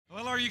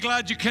you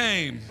glad you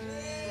came?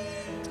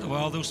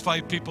 Well, those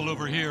 5 people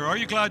over here, are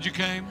you glad you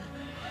came?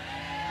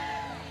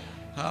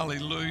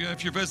 Hallelujah.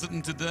 If you're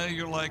visiting today,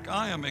 you're like,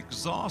 I am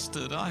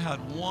exhausted. I had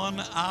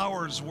 1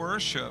 hour's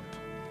worship.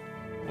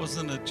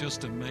 Wasn't it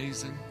just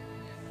amazing?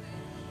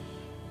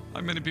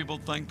 How many people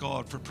thank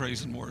God for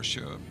praise and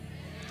worship?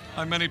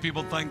 How many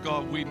people thank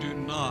God we do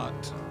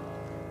not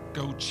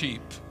go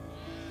cheap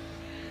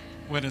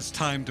when it's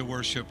time to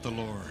worship the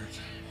Lord?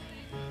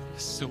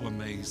 It's so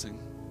amazing.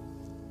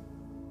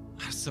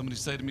 Somebody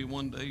said to me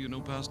one day, you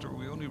know, Pastor,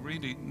 we only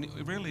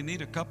really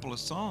need a couple of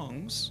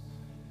songs.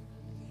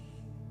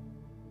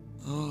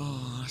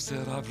 Oh, I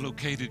said, I've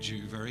located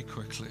you very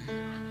quickly.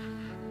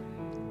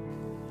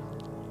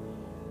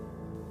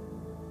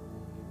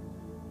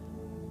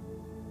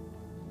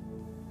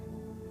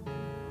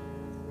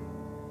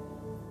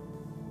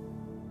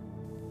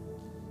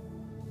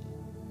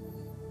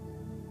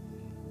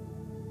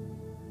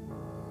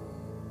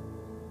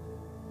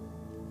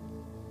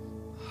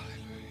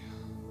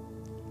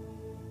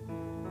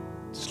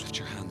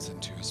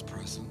 Into his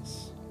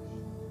presence.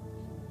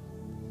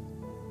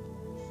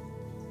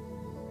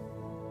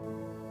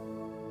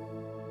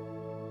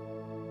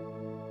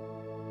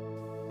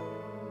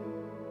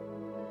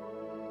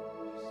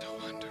 So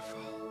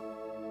wonderful.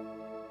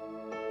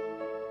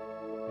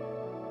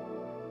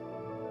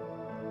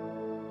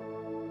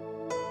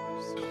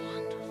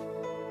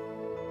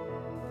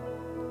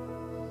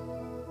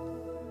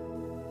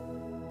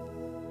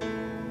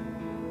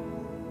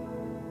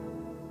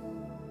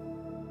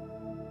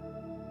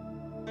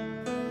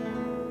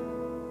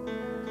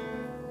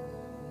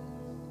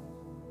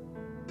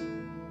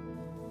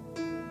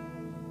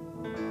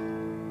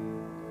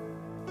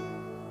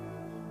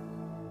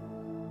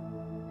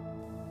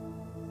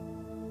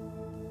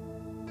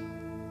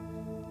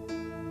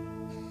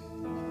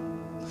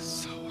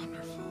 So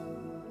wonderful.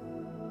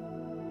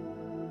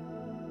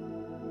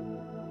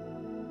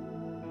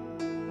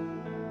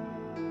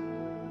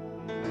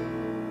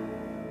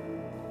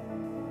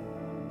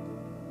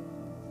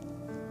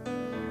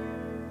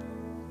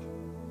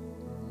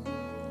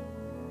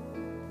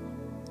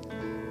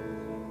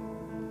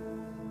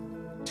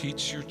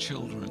 Teach your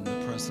children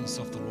the presence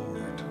of the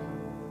Lord.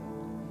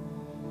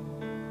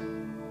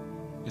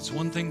 It's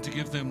one thing to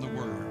give them the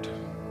word.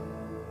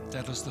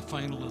 That is the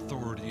final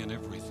authority in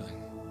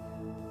everything.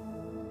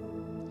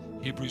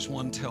 Hebrews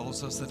 1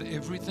 tells us that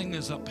everything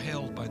is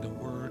upheld by the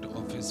word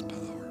of his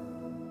power.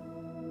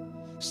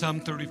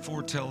 Psalm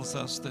 34 tells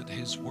us that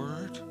his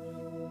word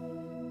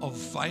of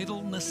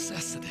vital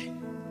necessity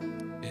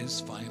is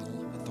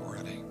final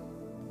authority.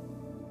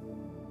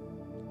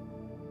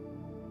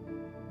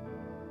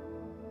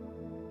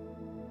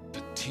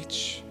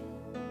 Teach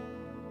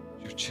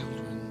your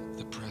children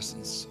the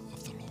presence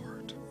of the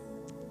Lord.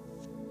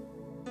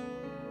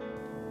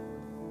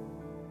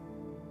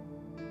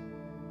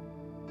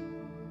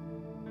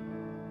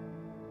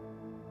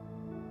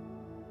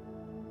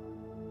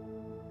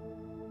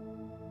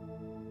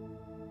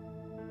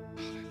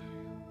 Hallelujah.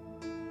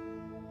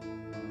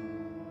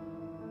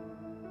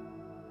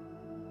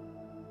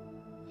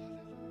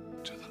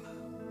 To the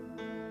Lamb.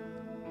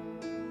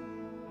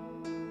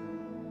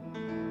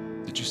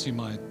 Did you see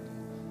my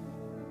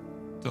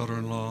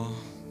daughter-in-law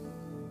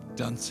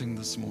dancing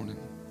this morning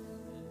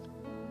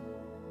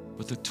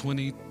with a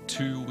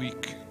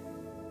 22-week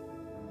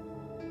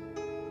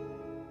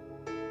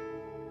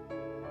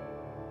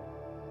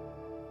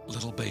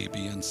little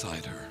baby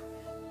inside her,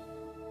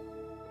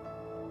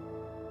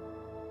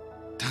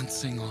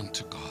 dancing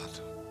unto God?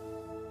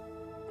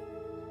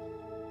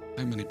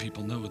 How many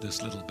people know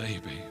this little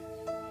baby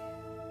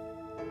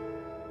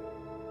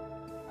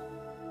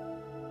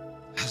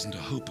hasn't a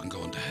hope in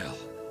going to hell?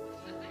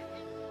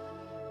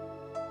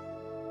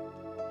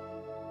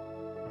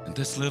 And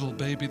this little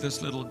baby,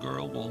 this little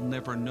girl will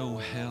never know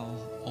hell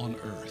on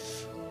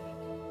earth.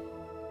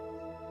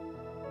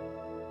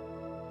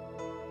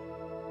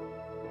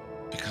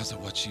 Because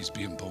of what she's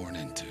being born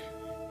into.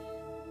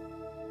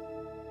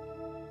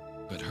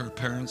 But her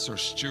parents are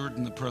steward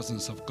in the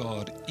presence of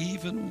God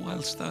even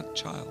whilst that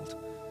child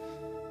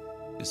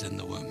is in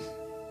the womb.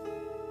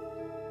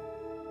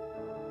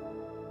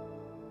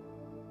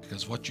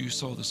 Because what you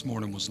saw this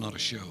morning was not a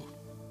show.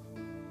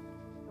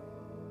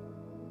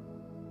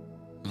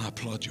 And I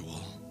applaud you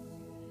all.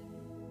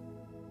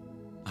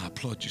 I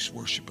applaud you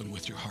worshiping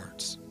with your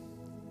hearts.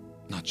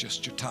 Not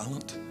just your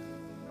talent.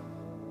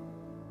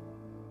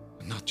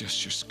 And not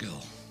just your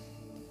skill.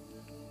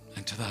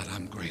 And to that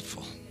I'm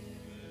grateful.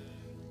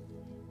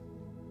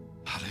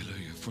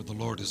 Hallelujah. For the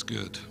Lord is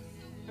good.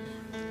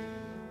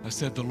 I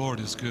said the Lord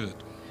is good.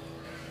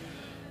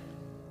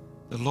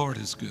 The Lord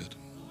is good.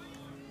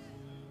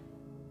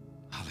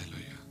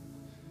 Hallelujah.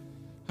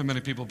 How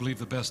many people believe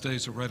the best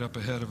days are right up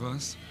ahead of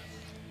us?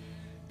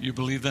 You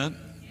believe that?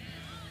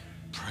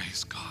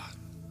 Praise God.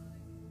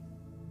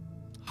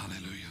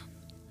 Hallelujah.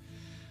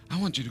 I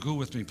want you to go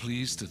with me,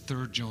 please, to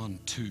 3 John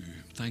 2.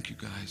 Thank you,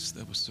 guys.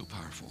 That was so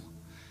powerful.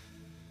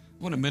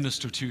 I want to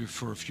minister to you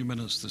for a few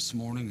minutes this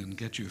morning and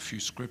get you a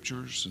few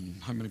scriptures.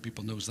 And how many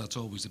people knows that's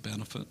always a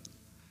benefit?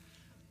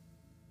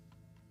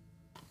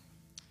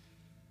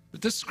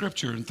 But this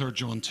scripture in 3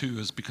 John 2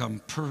 has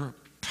become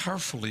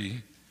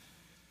powerfully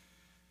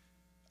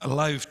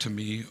alive to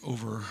me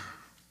over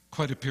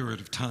quite a period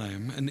of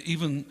time, and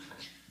even,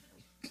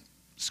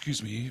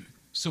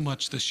 so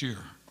much this year.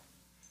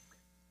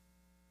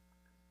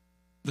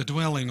 The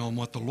dwelling on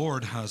what the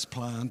Lord has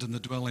planned and the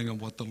dwelling on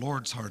what the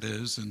Lord's heart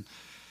is, and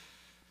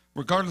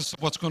regardless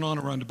of what's going on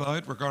around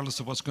about, regardless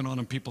of what's going on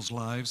in people's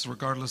lives,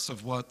 regardless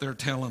of what they're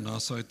telling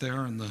us out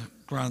there in the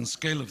grand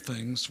scale of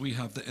things, we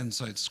have the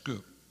inside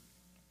scoop.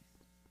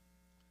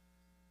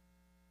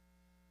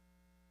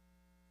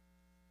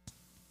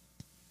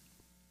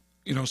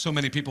 You know, so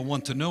many people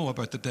want to know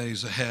about the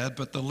days ahead,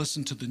 but they'll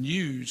listen to the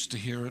news to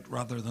hear it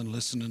rather than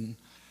listening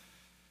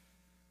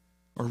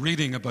or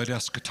reading about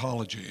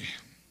eschatology.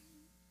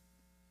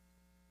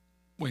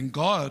 When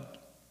God,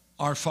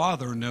 our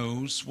Father,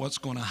 knows what's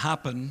going to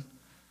happen,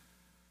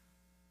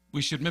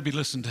 we should maybe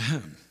listen to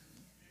Him.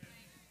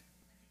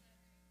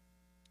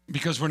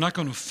 Because we're not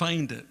going to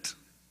find it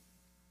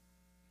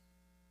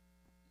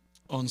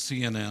on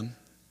CNN,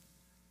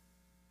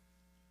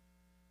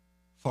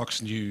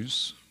 Fox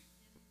News,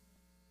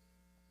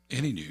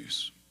 any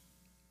news.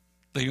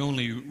 They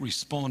only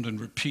respond and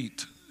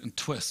repeat and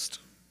twist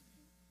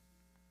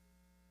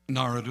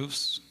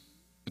narratives,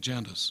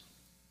 agendas.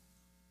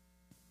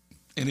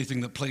 Anything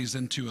that plays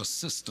into a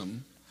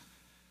system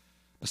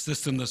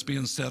that's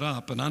being set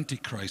up, an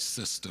antichrist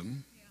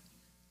system.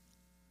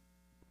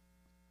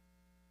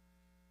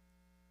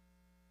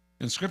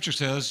 And Scripture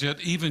says,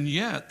 even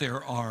yet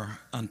there are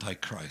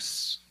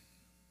antichrists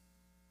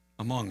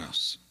among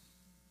us.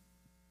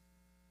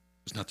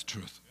 Isn't that the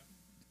truth?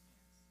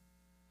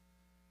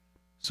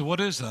 So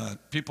what is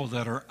that? People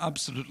that are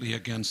absolutely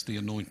against the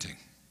anointing.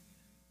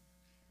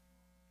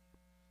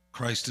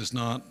 Christ is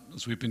not,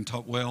 as we've been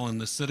taught well in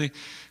this city,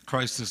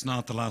 Christ is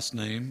not the last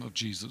name of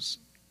Jesus.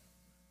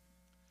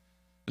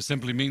 It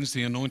simply means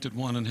the anointed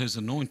one and his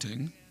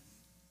anointing.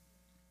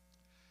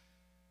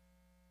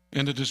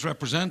 And it is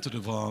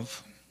representative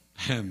of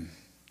him,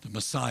 the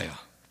Messiah.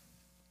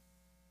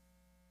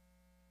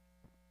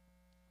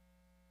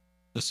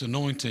 This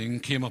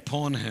anointing came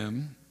upon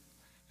him,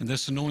 and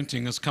this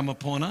anointing has come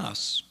upon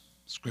us.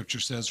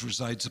 Scripture says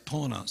resides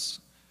upon us.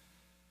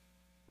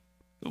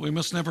 But we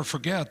must never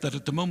forget that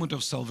at the moment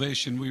of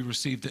salvation, we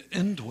receive the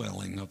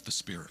indwelling of the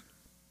Spirit.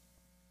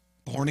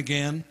 Born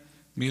again,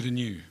 made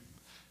anew.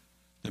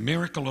 The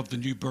miracle of the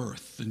new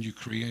birth, the new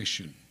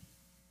creation.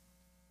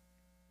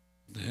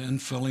 The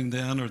infilling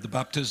then, or the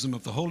baptism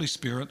of the Holy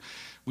Spirit,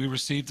 we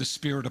receive the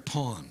Spirit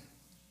upon.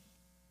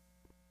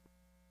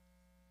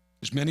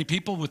 There's many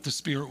people with the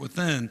Spirit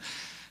within,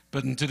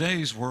 but in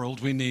today's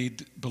world, we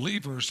need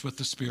believers with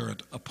the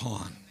Spirit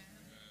upon.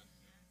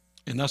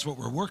 And that's what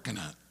we're working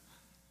at.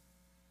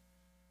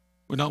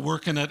 We're not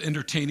working at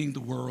entertaining the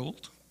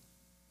world.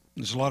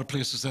 There's a lot of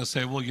places that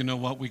say, well, you know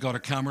what, we got our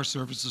camera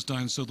services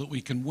down so that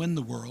we can win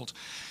the world.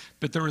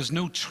 But there is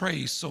no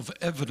trace of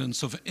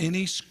evidence of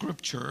any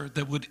scripture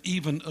that would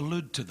even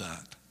allude to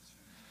that.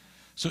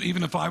 So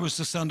even if I was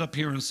to stand up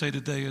here and say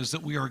today is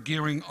that we are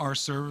gearing our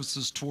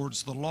services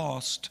towards the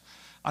lost,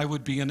 I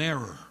would be in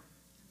error.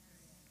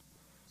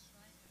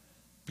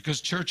 Because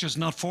church is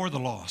not for the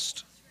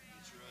lost.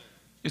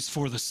 It's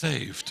for the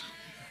saved.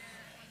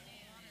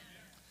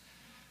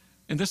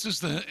 And this is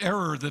the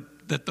error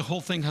that the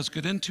whole thing has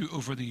got into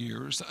over the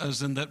years,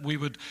 as in that we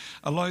would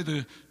allow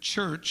the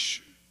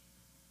church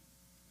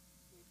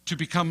to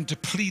become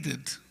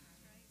depleted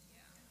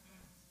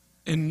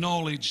in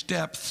knowledge,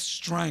 depth,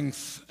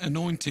 strength,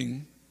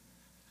 anointing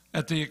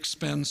at the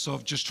expense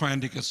of just trying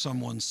to get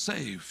someone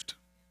saved.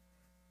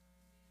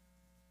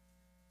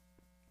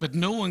 But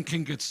no one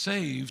can get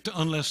saved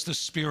unless the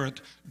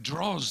Spirit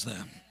draws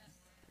them.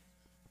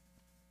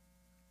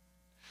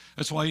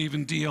 That's why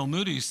even D.L.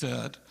 Moody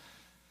said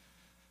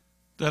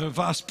that a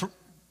vast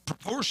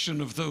proportion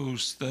of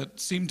those that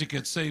seemed to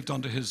get saved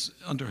under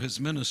his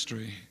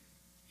ministry,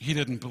 he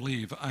didn't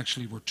believe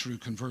actually were true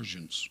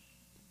conversions.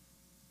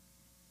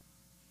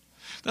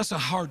 That's a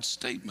hard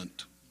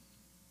statement.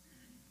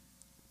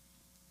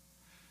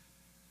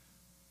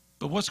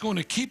 But what's going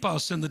to keep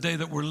us in the day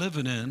that we're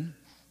living in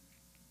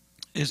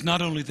is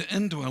not only the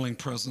indwelling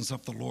presence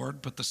of the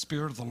Lord, but the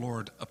Spirit of the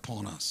Lord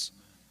upon us.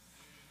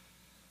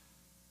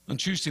 On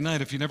Tuesday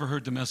night, if you never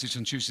heard the message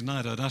on Tuesday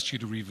night, I'd ask you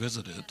to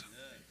revisit it.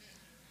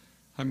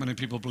 How many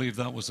people believe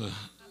that was a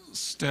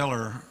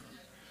stellar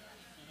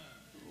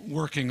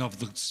working of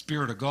the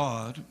Spirit of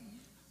God,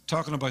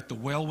 talking about the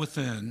well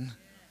within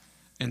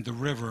and the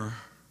river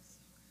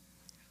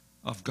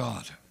of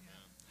God?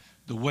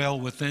 The well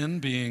within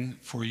being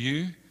for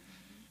you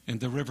and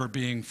the river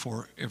being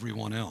for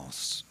everyone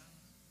else.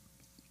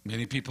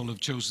 Many people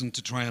have chosen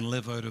to try and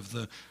live out of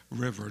the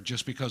river.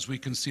 Just because we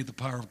can see the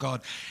power of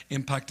God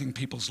impacting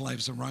people's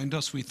lives around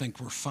us, we think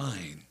we're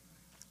fine.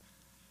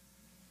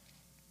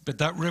 But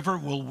that river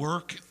will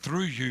work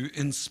through you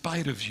in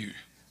spite of you.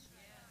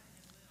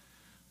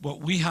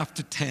 What we have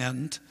to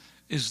tend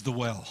is the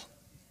well.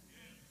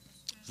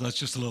 So that's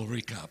just a little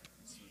recap.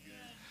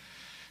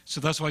 So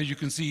that's why you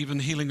can see even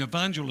healing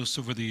evangelists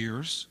over the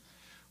years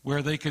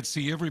where they could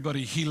see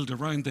everybody healed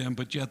around them,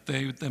 but yet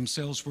they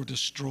themselves were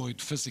destroyed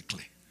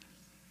physically.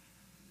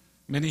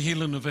 Many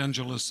healing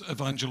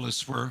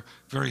evangelists were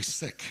very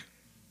sick.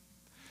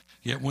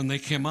 Yet when they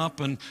came up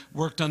and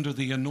worked under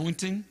the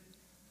anointing,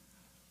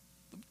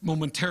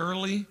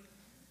 momentarily,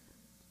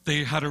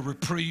 they had a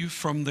reprieve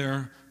from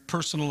their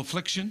personal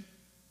affliction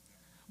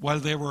while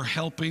they were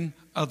helping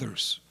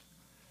others.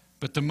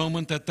 But the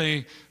moment that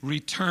they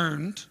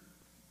returned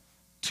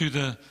to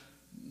the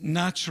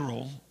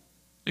natural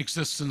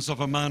existence of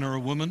a man or a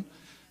woman,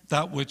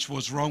 that which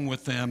was wrong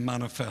with them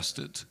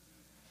manifested,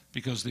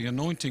 because the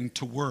anointing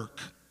to work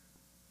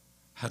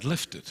had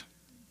lifted.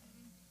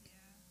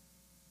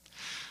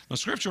 Now,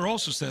 Scripture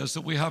also says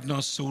that we have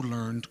not so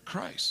learned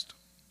Christ.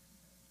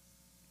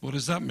 What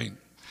does that mean?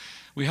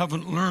 We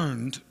haven't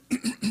learned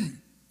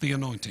the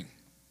anointing.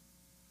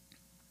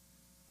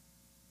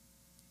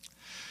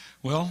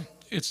 Well,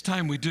 it's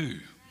time we do.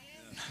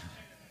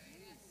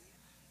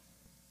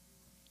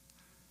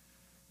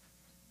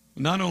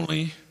 Not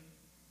only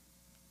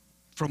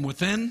from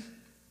within,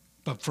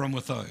 but from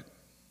without.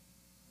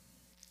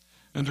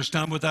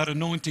 Understand what that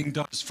anointing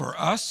does for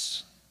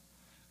us,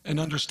 and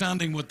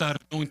understanding what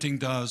that anointing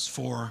does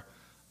for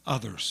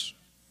others.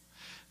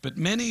 But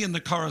many in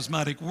the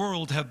charismatic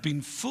world have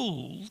been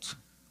fooled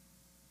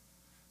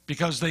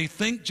because they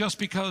think just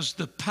because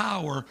the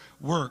power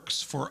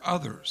works for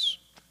others,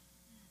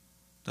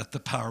 that the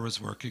power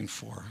is working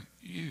for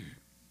you.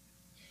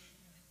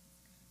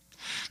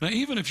 Now,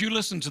 even if you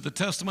listen to the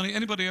testimony,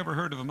 anybody ever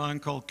heard of a man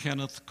called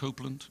Kenneth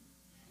Copeland?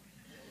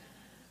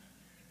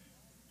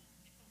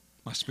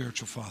 My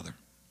spiritual father.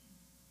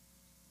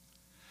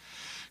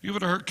 You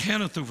would have heard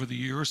Kenneth over the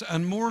years,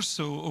 and more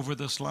so over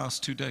this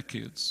last 2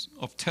 decades,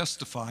 of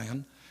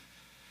testifying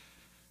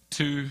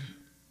to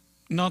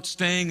not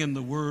staying in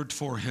the Word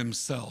for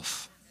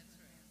himself.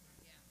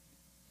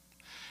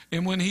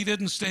 And when he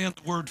didn't stay in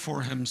the Word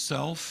for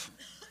himself,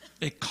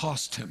 it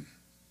cost him.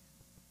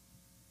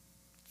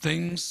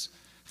 Things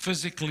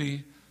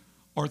physically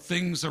or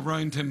things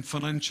around him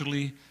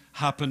financially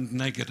happened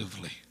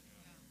negatively.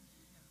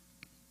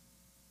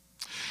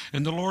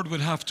 And the Lord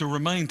would have to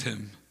remind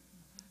him,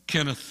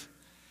 Kenneth,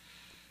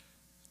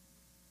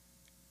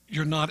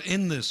 you're not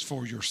in this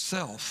for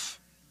yourself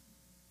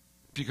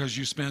because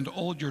you spend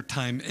all your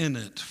time in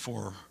it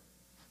for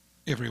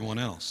everyone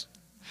else.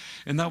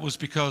 And that was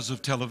because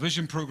of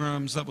television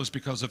programs. That was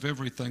because of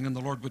everything. And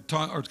the Lord would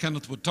talk, or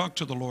Kenneth would talk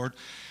to the Lord.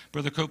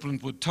 Brother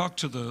Copeland would talk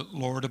to the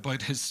Lord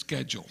about his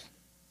schedule.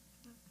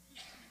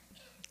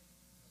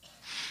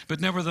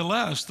 But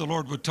nevertheless, the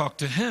Lord would talk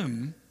to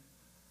him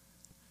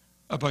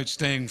about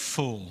staying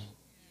full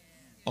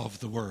of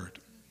the Word.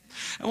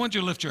 I want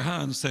you to lift your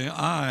hand and say,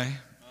 I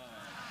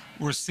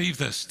receive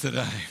this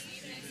today.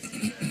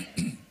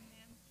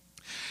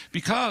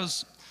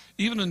 Because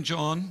even in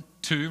John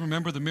 2,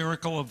 remember the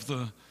miracle of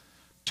the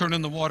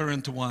turning the water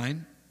into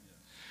wine?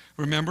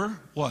 Remember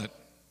what?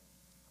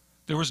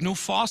 There was no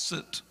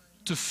faucet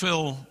to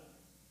fill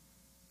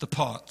the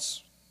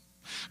pots.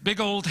 Big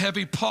old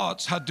heavy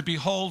pots had to be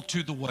hauled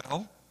to the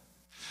well.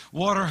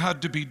 Water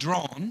had to be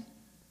drawn.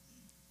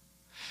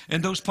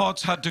 And those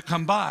pots had to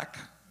come back.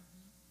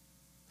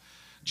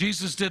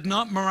 Jesus did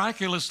not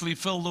miraculously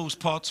fill those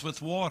pots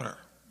with water.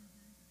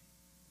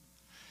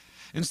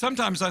 And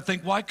sometimes I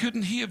think, why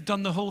couldn't he have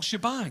done the whole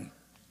shebang?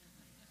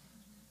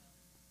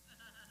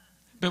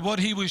 But what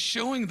he was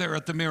showing there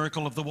at the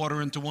miracle of the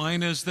water into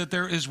wine is that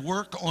there is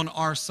work on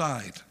our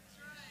side.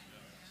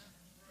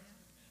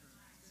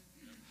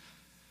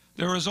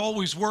 There is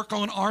always work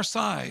on our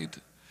side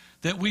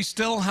that we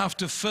still have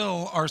to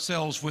fill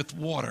ourselves with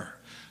water.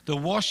 The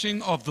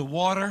washing of the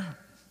water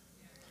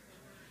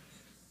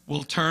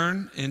will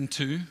turn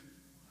into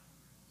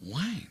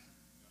wine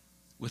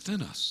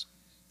within us.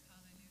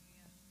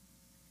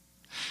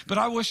 But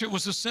I wish it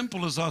was as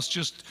simple as us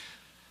just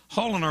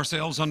hauling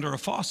ourselves under a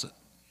faucet.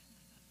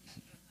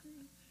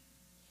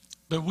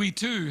 But we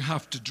too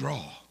have to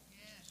draw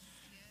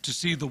to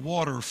see the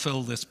water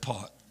fill this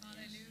pot.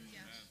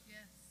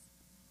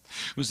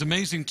 It was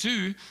amazing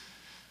too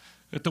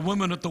that the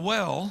woman at the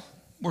well,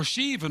 where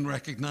she even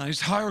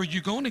recognized, how are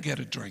you going to get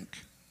a drink?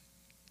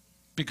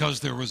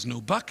 Because there was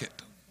no bucket.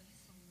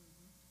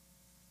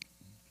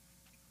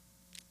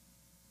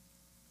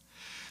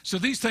 So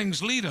these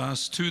things lead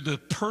us to the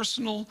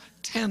personal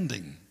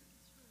tending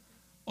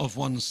of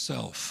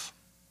oneself.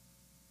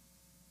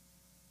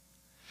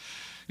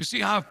 You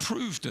see, I've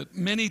proved it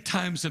many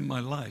times in my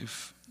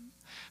life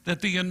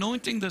that the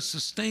anointing that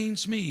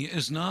sustains me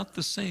is not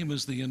the same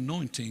as the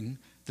anointing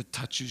that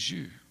touches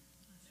you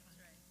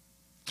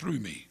through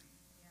me.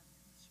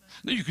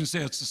 Now you can say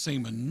it's the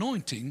same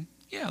anointing.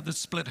 Yeah, that's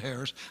split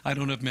hairs. I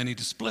don't have many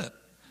to split.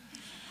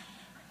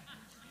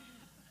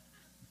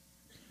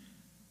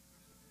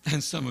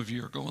 And some of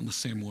you are going the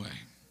same way.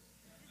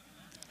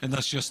 And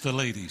that's just the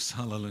ladies.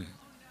 Hallelujah.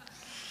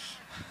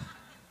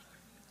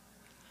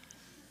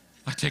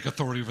 I take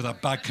authority over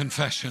that bad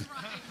confession.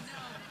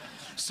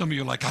 Some of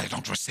you are like, I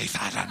don't receive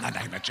that in the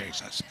name of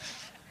Jesus.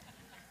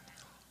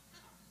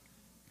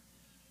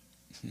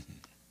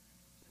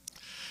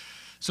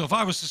 So if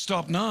I was to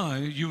stop now,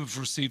 you have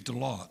received a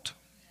lot.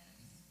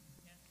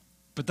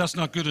 But that's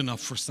not good enough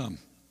for some.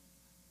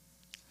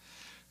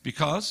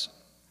 Because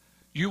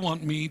you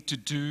want me to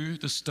do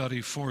the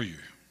study for you.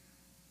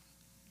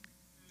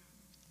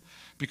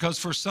 Because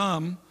for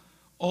some,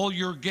 all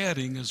you're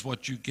getting is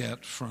what you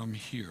get from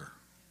here.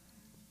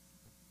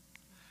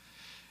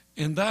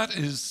 And that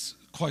is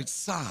quite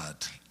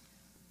sad.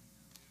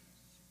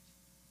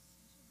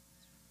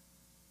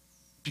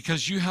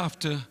 Because you have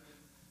to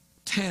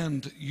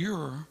tend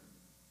your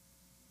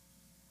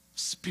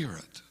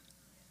spirit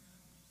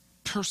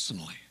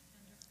personally.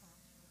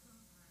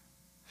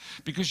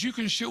 Because you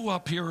can show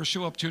up here or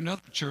show up to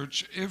another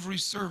church every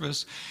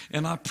service,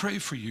 and I pray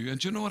for you.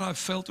 And you know what I've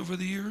felt over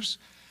the years?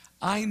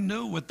 I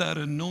know what that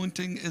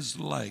anointing is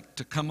like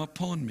to come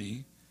upon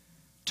me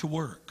to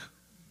work.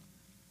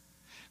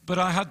 But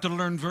I had to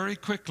learn very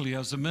quickly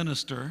as a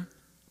minister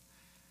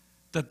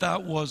that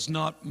that was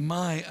not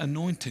my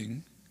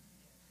anointing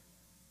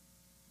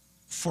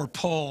for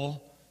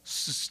Paul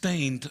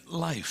sustained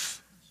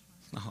life.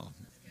 Oh.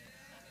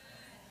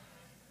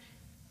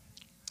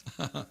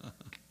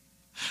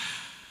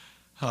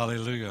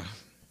 Hallelujah.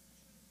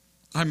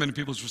 How many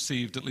people have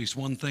received at least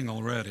one thing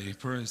already?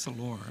 Praise the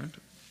Lord.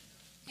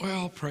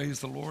 Well,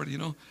 praise the Lord, you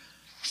know.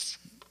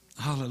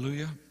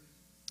 Hallelujah.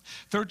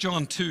 3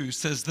 John 2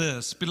 says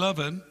this,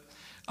 Beloved,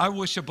 I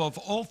wish above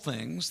all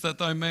things that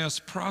thou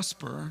mayest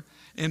prosper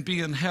and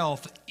be in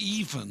health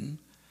even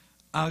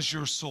as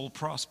your soul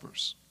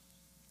prospers.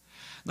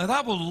 Now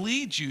that will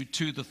lead you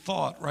to the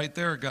thought right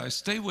there, guys.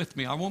 Stay with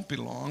me. I won't be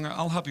long.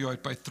 I'll have you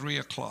out by 3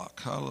 o'clock.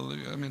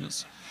 Hallelujah. I mean,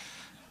 it's...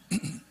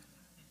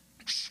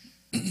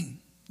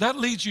 that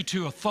leads you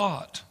to a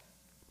thought.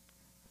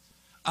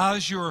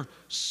 As your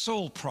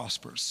soul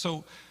prospers.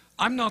 So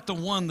I'm not the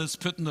one that's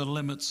putting the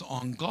limits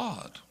on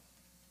God.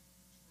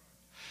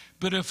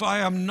 But if I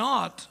am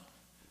not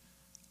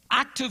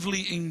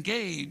actively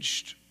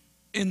engaged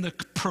in the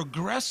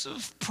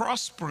progressive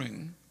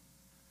prospering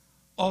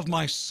of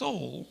my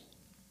soul,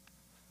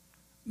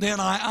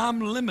 then I am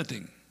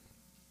limiting.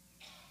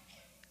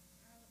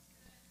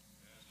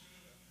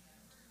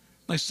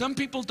 Now, some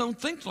people don't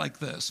think like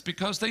this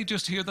because they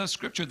just hear that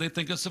scripture. They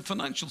think it's a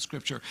financial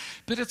scripture.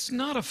 But it's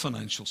not a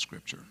financial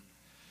scripture.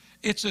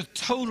 It's a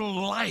total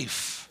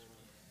life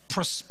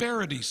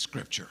prosperity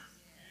scripture.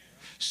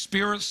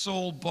 Spirit,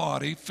 soul,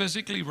 body,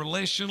 physically,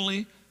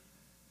 relationally,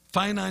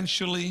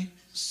 financially,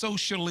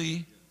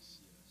 socially.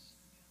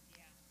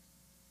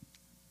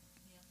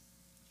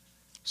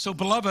 So,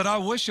 beloved, I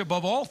wish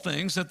above all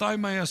things that thou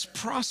mayest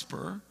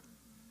prosper.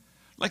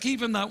 Like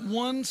even that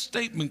one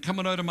statement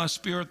coming out of my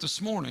spirit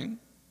this morning.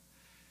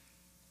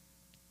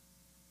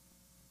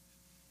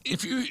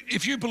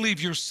 If you believe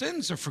your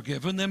sins are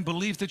forgiven, then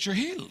believe that you're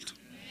healed.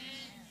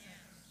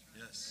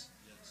 Yes.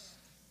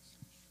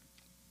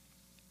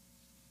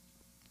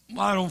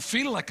 Well, I don't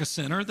feel like a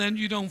sinner, then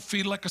you don't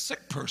feel like a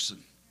sick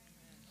person.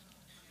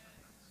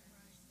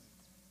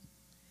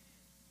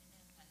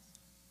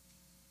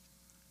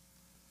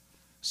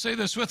 Say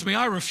this with me.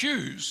 I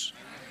refuse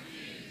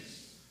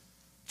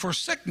for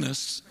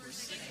sickness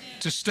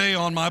to stay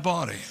on my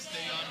body.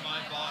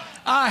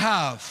 I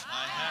have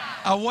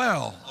a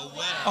well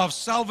of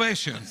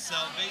salvation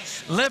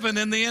living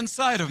in the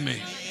inside of me.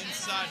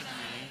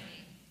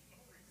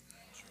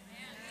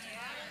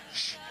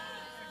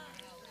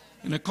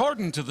 And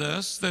according to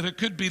this, that it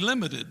could be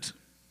limited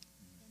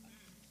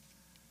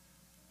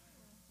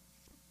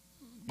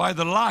by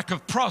the lack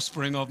of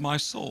prospering of my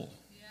soul.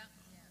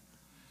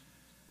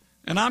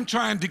 And I'm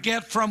trying to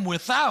get from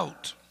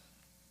without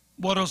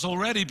what has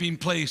already been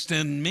placed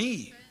in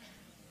me.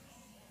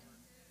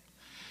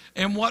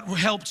 And what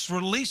helps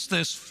release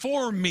this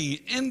for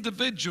me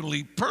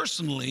individually,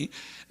 personally,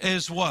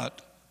 is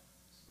what?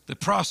 The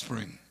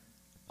prospering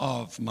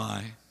of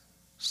my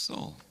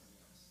soul.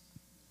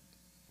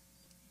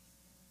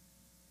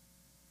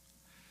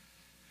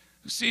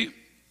 See,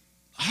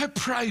 how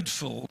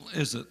prideful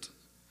is it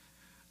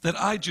that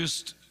I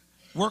just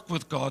work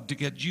with God to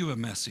get you a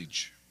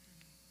message?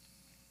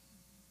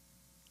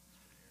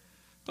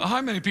 But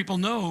how many people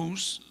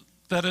knows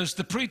that as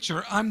the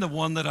preacher, I'm the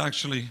one that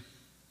actually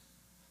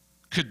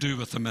could do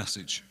with the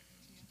message?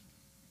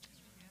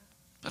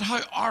 But how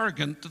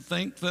arrogant to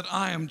think that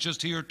I am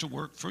just here to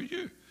work for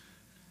you.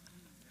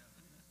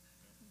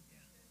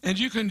 And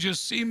you can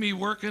just see me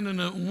working in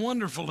a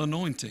wonderful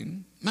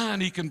anointing.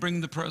 Man, he can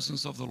bring the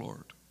presence of the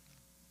Lord.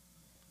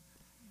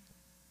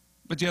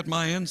 But yet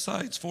my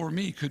insides for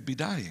me could be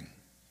dying.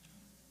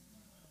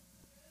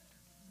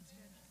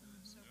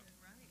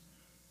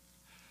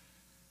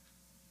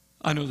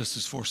 I know this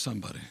is for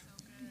somebody.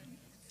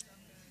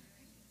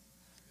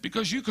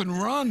 Because you can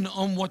run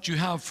on what you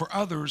have for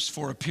others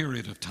for a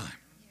period of time.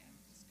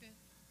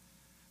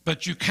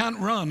 But you can't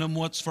run on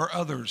what's for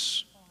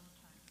others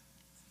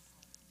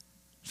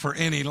for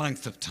any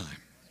length of time.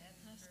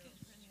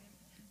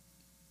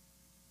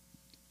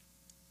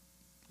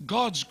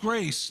 God's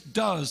grace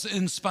does,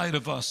 in spite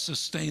of us,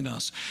 sustain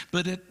us.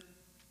 But it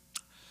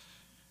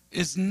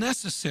is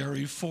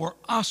necessary for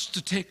us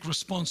to take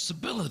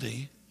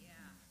responsibility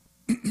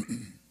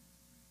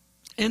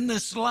in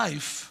this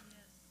life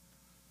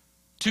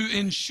to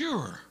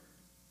ensure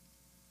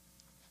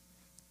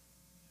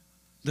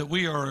that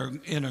we are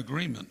in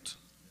agreement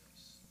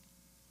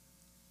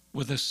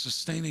with a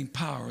sustaining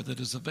power that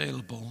is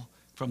available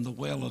from the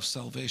well of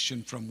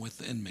salvation from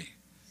within me.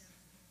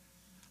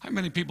 How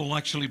many people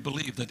actually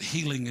believe that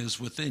healing is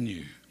within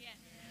you?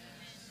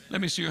 Let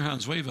me see your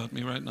hands. Wave at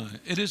me right now.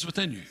 It is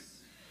within you.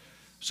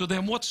 So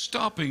then what's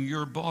stopping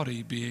your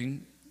body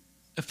being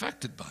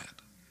affected by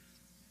it?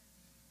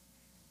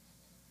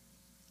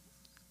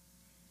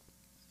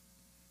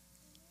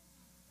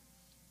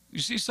 You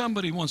see,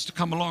 somebody wants to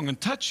come along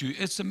and touch you.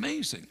 It's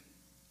amazing.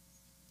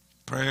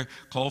 Prayer,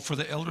 call for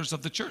the elders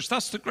of the church.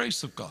 That's the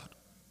grace of God.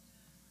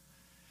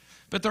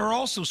 But there are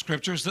also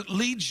scriptures that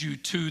leads you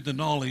to the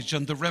knowledge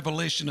and the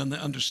revelation and the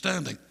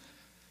understanding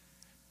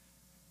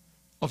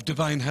of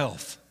divine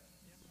health.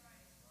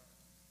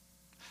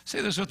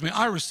 Say this with me.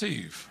 I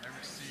receive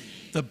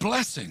the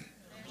blessing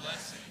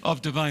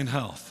of divine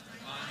health.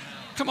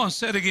 Come on,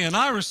 say it again.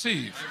 I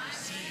receive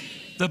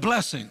the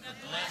blessing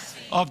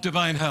of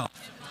divine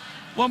health.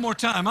 One more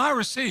time. I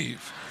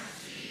receive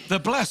the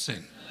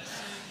blessing.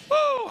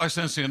 Woo, I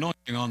sense the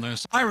anointing on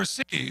this. I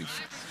receive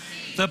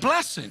the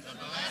blessing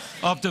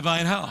of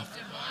divine health.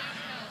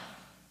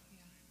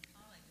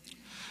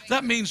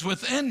 That means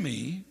within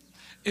me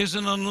is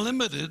an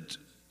unlimited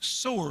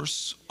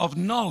source of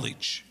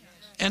knowledge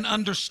and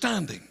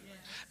understanding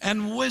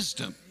and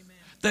wisdom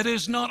that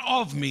is not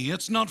of me,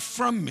 it's not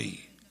from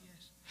me.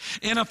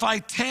 And if I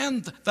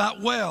tend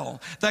that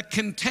well that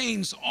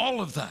contains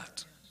all of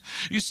that,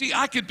 you see,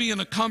 I could be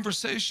in a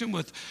conversation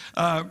with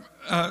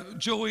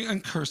Joey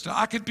and Kirsten.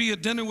 I could be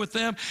at dinner with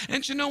them.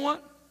 And you know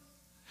what?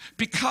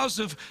 Because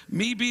of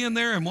me being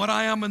there and what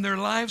I am in their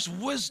lives,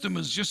 wisdom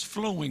is just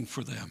flowing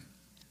for them.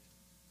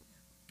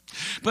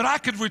 But I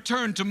could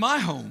return to my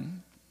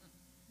home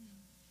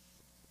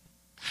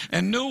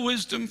and no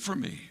wisdom for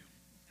me.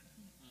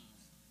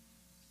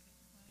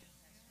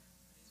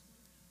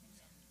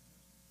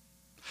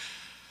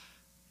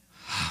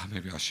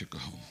 Maybe I should go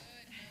home.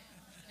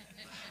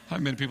 How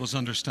many people's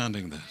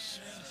understanding this?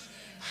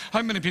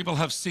 How many people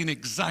have seen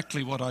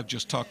exactly what I've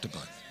just talked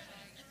about?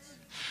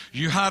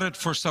 You had it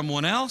for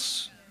someone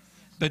else,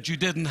 but you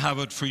didn't have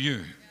it for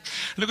you.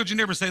 Look at your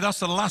neighbor and say, that's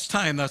the last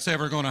time that's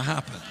ever going to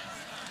happen.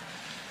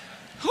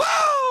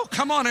 Whoa!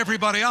 Come on,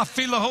 everybody. I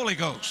feel the Holy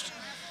Ghost.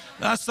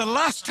 That's the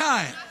last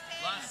time.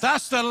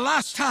 That's the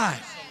last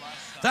time.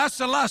 That's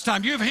the last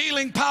time. You have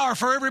healing power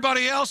for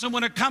everybody else, and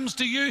when it comes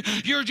to you,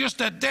 you're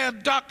just a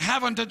dead duck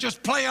having to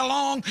just play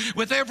along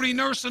with every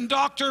nurse and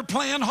doctor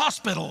playing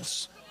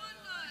hospitals.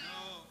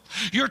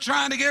 You're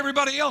trying to get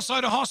everybody else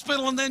out of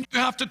hospital, and then you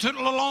have to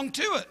tootle along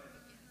to it.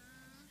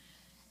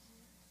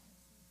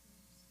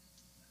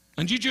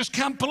 And you just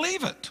can't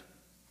believe it,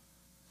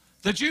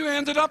 that you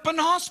ended up in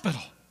the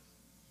hospital.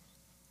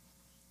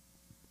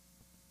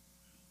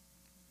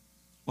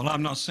 Well,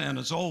 I'm not saying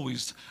it's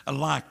always a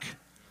lack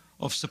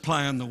of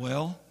supplying the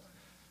well.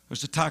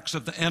 There's attacks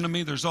of the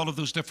enemy. There's all of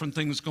those different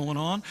things going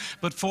on.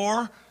 But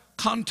for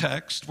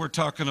context, we're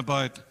talking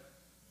about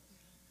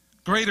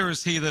greater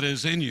is he that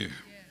is in you.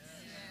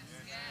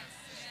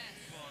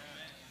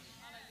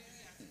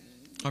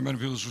 How many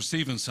people is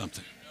receiving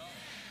something?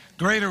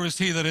 Greater is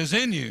he that is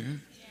in you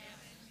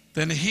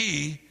than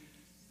he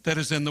that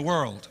is in the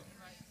world.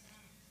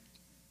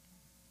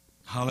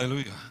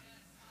 Hallelujah.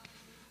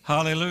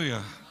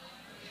 Hallelujah.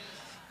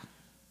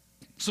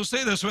 So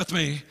say this with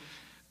me.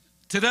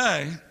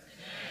 Today,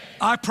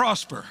 I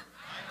prosper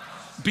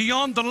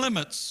beyond the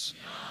limits.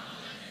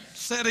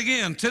 Say it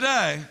again.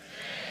 Today,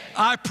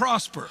 I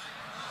prosper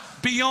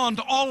beyond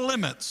all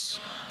limits.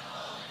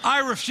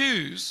 I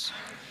refuse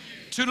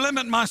to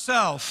limit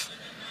myself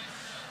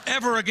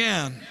ever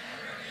again.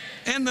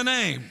 In the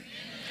name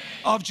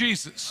of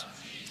Jesus.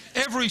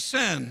 Every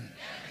sin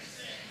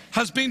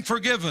has been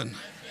forgiven.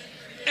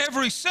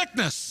 Every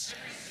sickness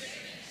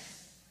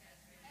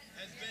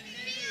has been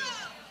healed.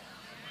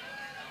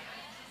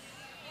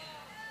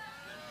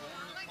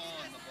 Been born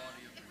upon the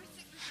body of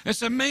Christ.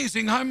 It's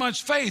amazing how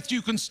much faith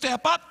you can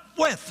step up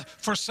with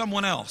for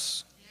someone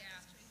else.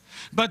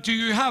 But do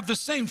you have the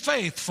same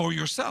faith for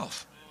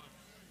yourself?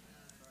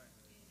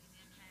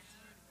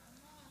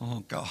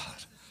 Oh, God.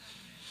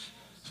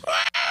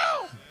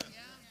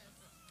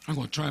 I'm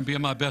going to try and be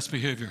on my best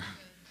behavior.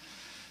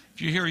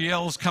 If you hear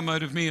yells come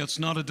out of me, it's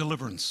not a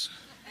deliverance.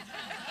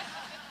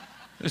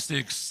 It's the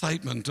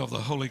excitement of the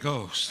Holy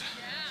Ghost.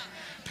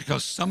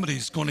 Because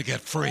somebody's going to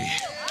get free.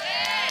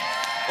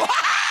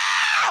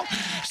 Wow!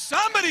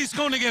 Somebody's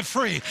going to get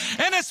free.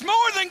 And it's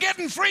more than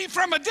getting free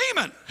from a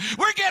demon.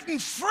 We're getting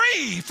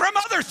free from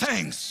other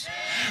things.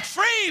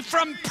 Free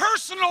from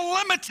personal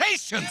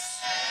limitations.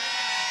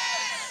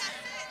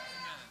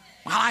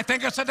 Well, I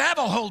think it's the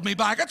devil hold me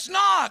back. It's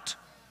not.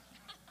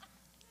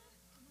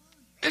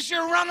 It's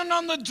you're running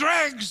on the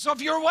dregs of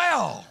your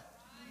well.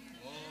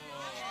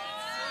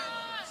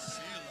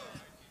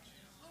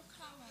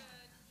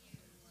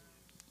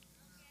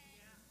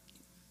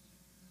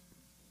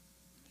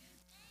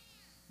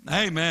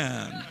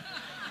 Amen.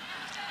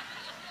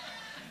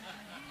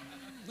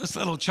 This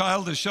little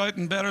child is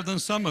shouting better than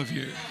some of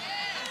you.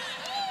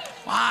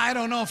 Well, I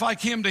don't know if I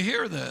came to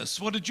hear this.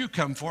 What did you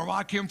come for? Well,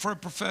 I came for a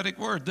prophetic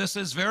word. This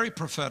is very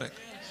prophetic.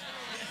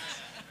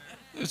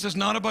 This is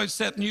not about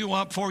setting you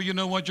up for, you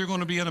know what, you're going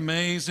to be an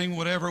amazing,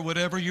 whatever.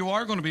 You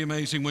are going to be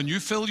amazing. When you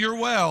fill your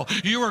well,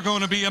 you are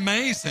going to be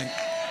amazing.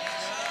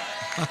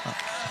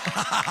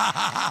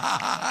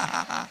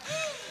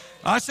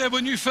 I said,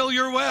 when you fill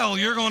your well,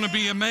 you're going to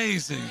be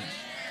amazing.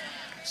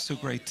 So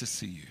great to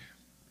see you.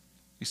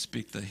 We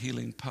speak the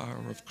healing power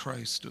of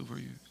Christ over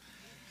you.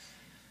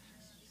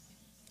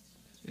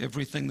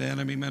 Everything the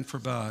enemy meant for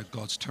bad,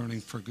 God's turning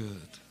for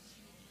good.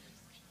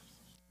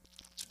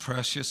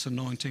 Precious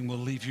anointing will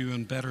leave you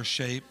in better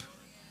shape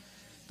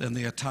than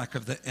the attack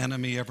of the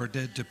enemy ever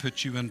did to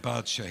put you in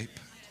bad shape.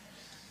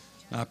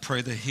 I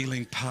pray the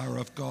healing power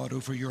of God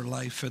over your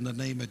life in the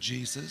name of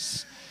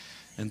Jesus.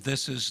 And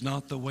this is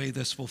not the way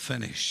this will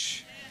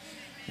finish.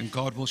 And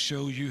God will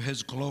show you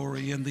his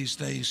glory in these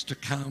days to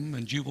come,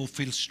 and you will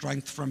feel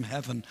strength from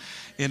heaven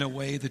in a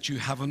way that you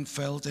haven't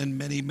felt in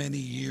many, many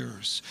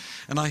years.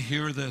 And I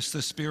hear this.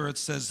 The Spirit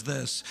says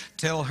this.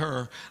 Tell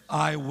her,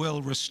 I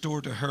will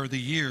restore to her the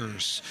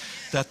years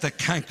that the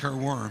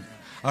cankerworm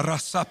and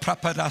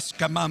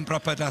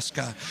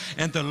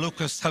the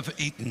locusts have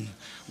eaten.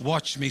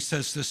 Watch me,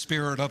 says the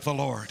Spirit of the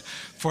Lord.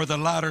 For the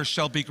latter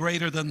shall be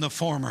greater than the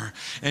former,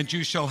 and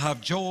you shall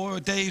have joy,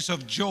 days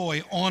of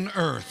joy on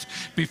earth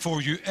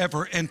before you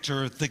ever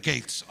enter the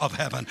gates of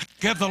heaven.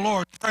 Give the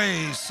Lord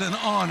praise and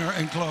honor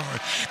and glory.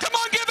 Come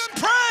on, give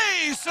him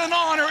praise and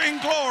honor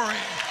and glory.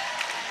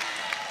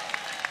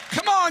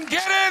 Come on,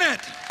 get in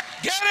it.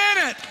 Get in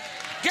it.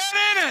 Get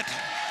in it.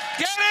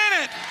 Get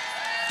in it.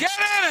 Get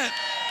in it.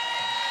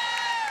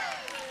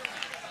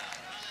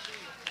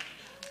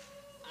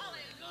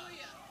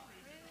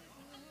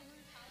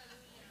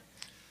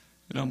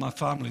 You know, my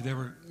family,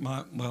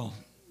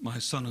 my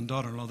son and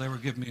daughter-in-law, they were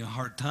giving me a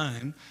hard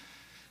time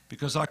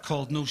because I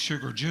called No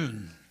Sugar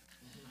June.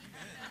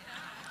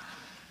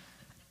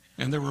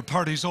 And there were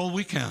parties all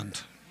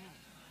weekend.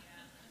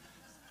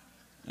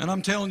 And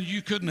I'm telling you,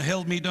 you couldn't have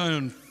held me down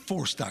and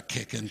forced that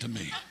kick into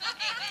me.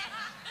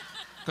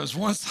 Because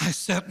when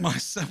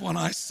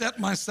I set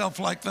myself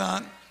like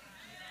that,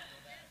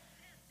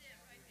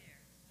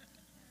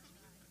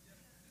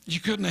 you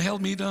couldn't have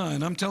held me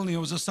down. I'm telling you, it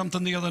was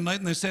something the other night,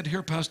 and they said,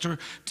 here, Pastor,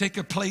 take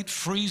a plate,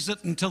 freeze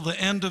it until the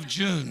end of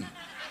June.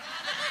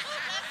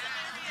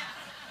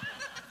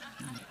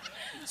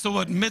 So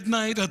at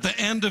midnight, at the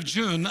end of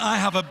June, I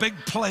have a big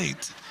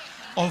plate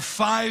of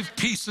 5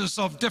 pieces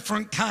of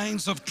different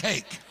kinds of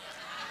cake.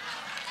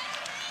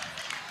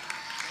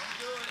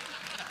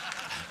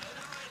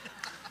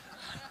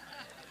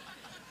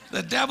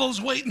 The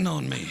devil's waiting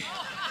on me.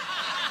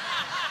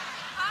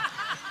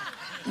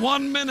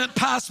 1 minute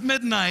past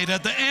midnight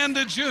at the end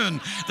of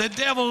June, the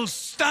devil's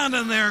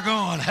standing there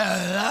going,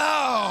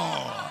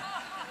 hello.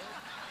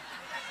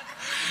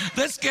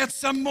 Let's get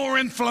some more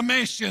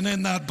inflammation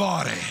in that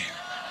body.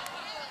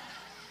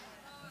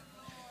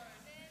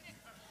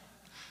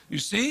 You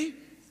see?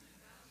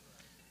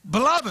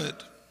 Beloved,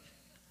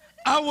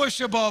 I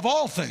wish above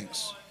all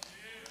things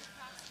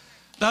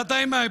that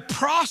they may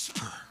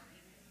prosper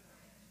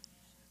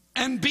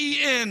and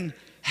be in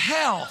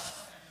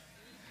health,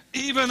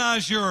 even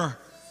as your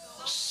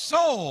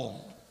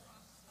soul.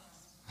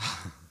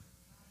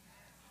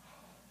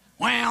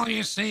 Well,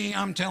 you see,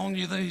 I'm telling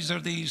you, these are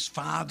these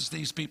fads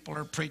these people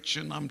are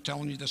preaching. I'm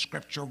telling you, the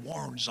scripture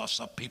warns us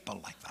of people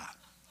like that.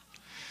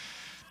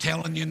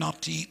 Telling you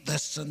not to eat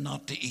this and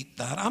not to eat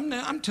that.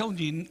 I'm telling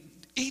you,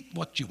 eat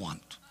what you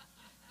want.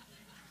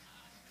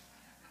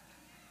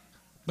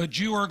 But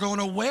you are going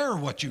to wear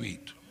what you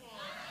eat.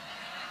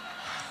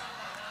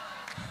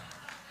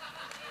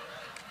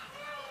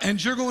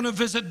 And you're going to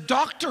visit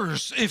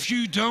doctors if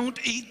you don't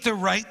eat the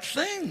right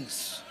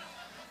things.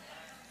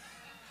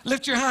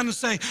 Lift your hand and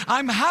say,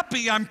 I'm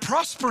happy, I'm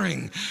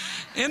prospering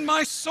in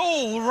my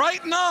soul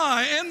right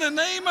now in the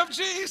name of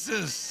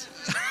Jesus.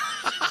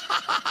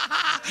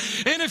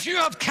 And if you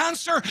have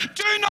cancer,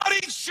 do not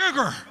eat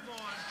sugar.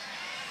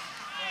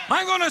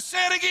 I'm going to say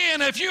it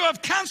again. If you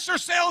have cancer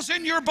cells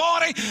in your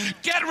body,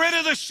 get rid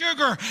of the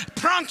sugar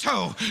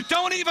pronto.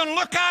 Don't even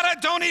look at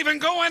it. Don't even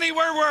go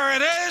anywhere where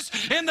it is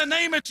in the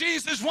name of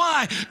Jesus.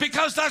 Why?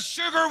 Because that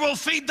sugar will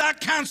feed that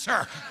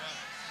cancer.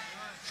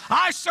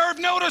 I serve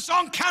notice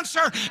on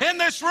cancer in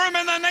this room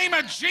in the name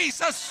of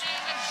Jesus.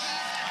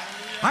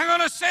 I'm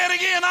going to say it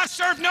again. I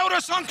serve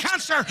notice on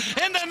cancer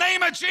in the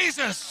name of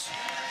Jesus.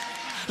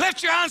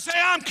 Lift your hand and say,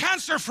 I'm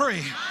cancer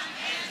free.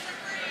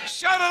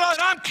 Shout it out,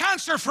 I'm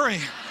cancer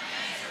free.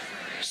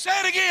 Say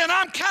it again,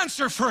 I'm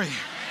cancer free.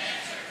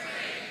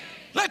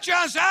 Let your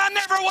hand say, I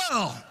never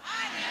will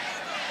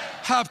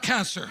have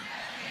cancer.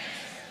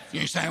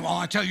 You say, well,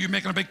 I tell you, you're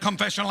making a big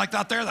confession like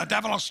that there, the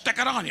devil will stick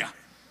it on you.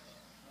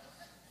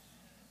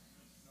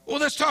 Well,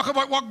 let's talk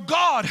about what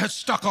God has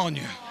stuck on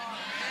you.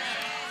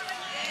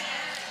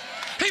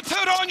 He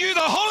put on you the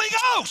Holy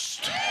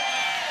Ghost.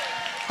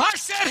 I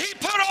said he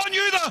put on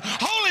you the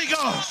Holy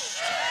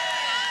Ghost.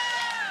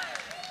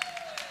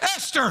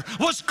 Esther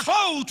was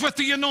clothed with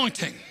the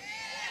anointing.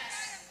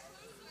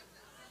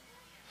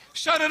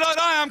 Shout it out,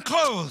 I am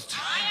clothed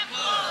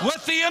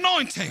with the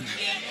anointing.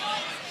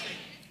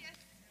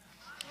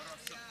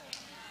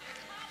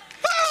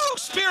 Oh,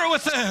 spirit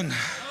within.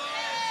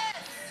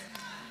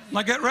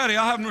 Now get ready,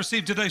 I haven't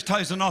received today's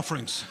tithes and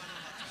offerings.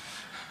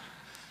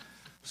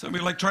 Some of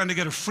you like trying to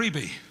get a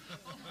freebie.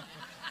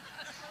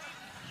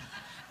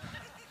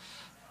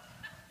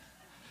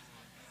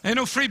 Ain't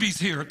no freebies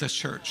here at this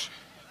church.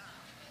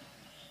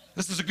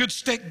 This is a good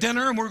steak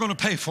dinner and we're going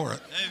to pay for it.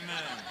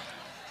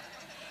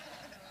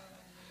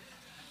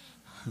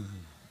 Amen.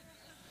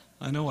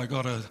 I know I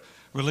got a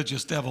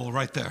religious devil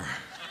right there.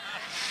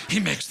 He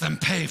makes them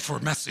pay for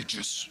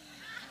messages.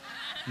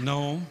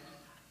 No,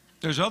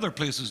 there's other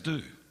places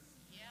do.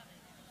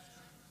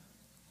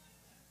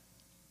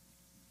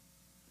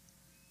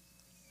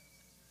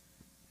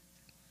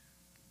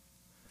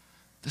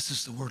 This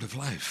is the word of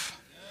life.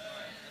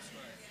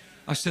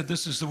 I said,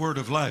 this is the word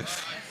of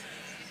life.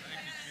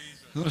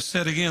 I'm going to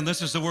say it again.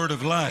 This is the word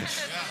of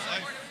life.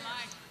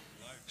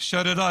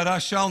 Shut it out. I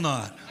shall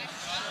not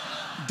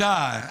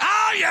die.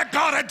 Oh, you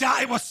got to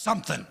die with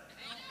something.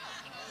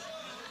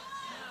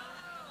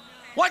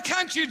 Why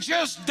can't you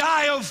just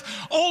die of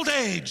old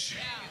age?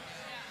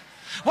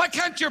 Why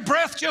can't your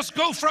breath just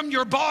go from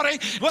your body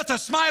with a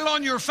smile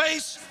on your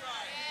face?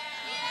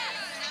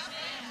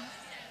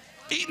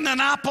 Eating an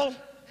apple.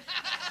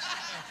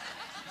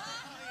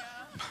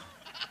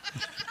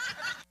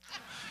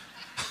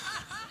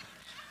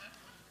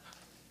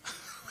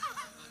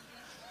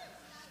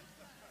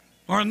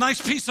 Or a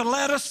nice piece of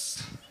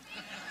lettuce.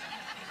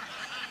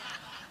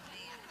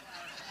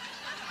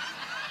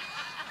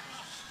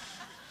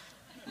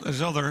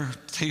 There's other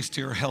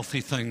tastier,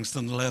 healthy things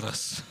than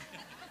lettuce.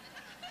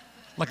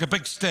 Like a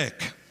big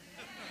steak.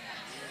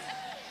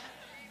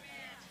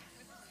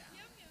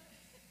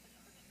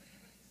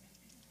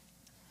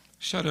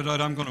 Shout it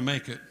out, I'm going to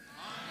make it.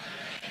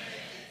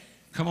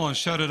 Come on,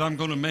 shout it, I'm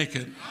going to make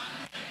it.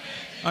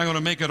 I'm going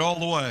to make it all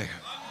the way.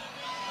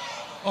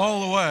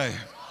 All the way.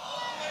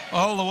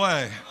 All the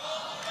way.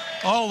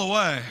 All the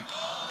way.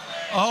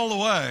 All the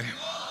way.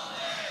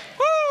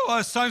 Woo!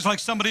 It sounds like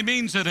somebody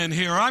means it in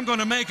here. I'm going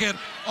to make it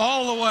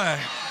all the way.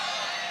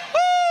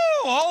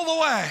 Woo! All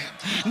the way.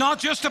 Not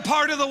just a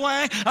part of the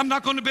way. I'm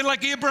not going to be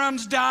like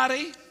Abraham's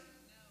daddy.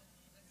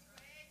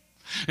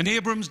 And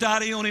Abraham's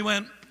daddy only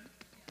went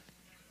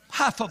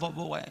half of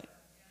the way.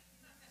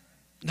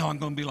 No, I'm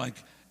going to be like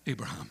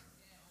Abraham.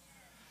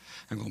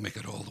 I'm going to make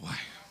it all the way.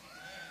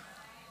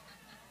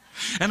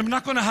 And I'm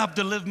not going to have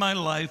to live my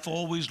life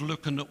always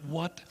looking at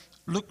what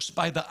looks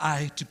by the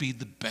eye to be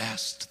the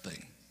best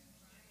thing.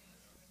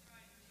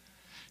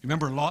 You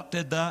remember Lot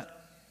did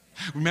that?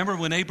 Remember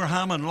when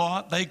Abraham and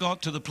Lot, they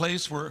got to the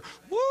place where,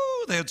 woo,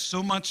 they had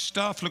so much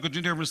stuff. Look at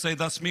your neighbor and say,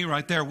 that's me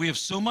right there. We have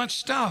so much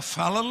stuff.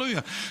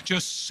 Hallelujah.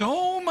 Just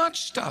so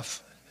much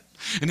stuff.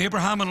 And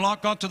Abraham and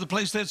Lot got to the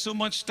place they had so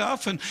much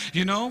stuff. And,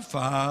 you know,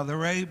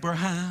 Father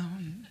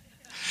Abraham,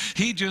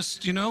 he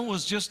just, you know,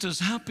 was just as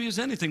happy as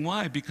anything.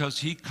 Why? Because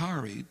he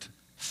carried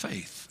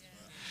faith.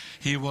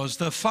 He was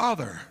the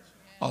father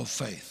of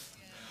faith.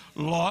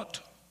 Lot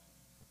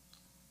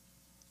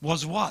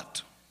was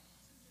what?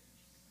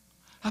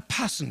 A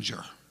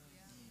passenger.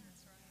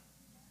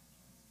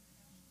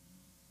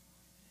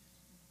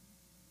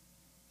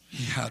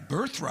 He had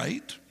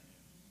birthright.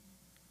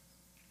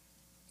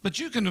 But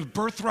you can have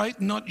birthright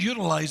and not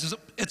utilize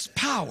its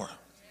power.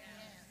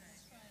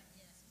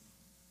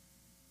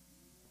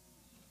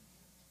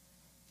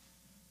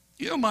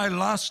 You know, my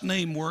last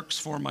name works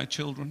for my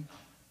children.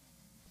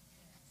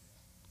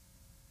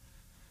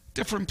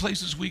 Different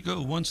places we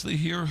go, once they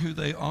hear who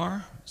they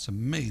are, it's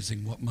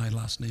amazing what my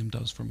last name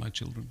does for my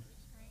children.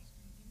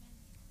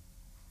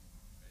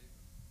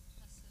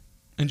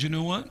 And you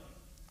know what?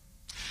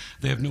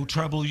 They have no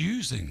trouble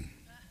using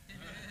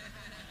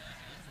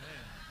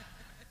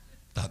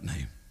that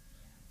name.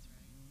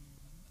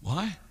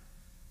 Why?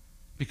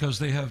 Because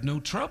they have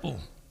no trouble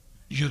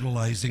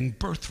utilizing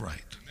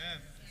birthright.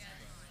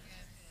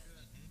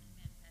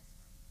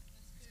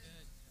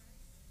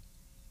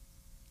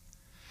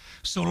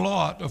 So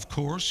Lot, of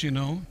course, you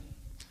know,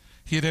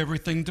 he had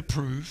everything to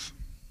prove,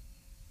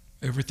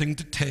 everything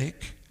to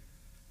take.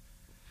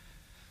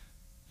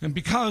 And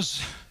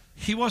because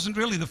he wasn't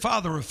really the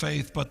father of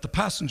faith, but the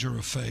passenger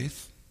of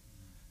faith,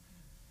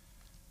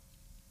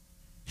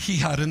 he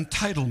had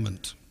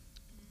entitlement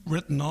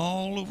written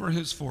all over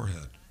his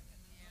forehead.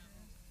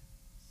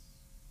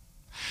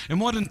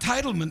 And what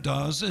entitlement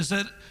does is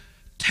it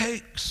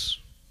takes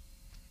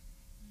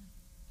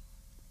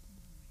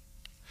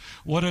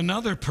what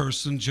another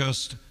person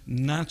just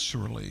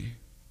naturally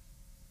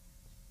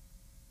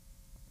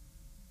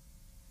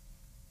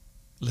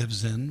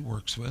lives in,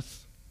 works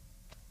with.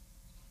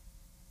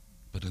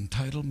 But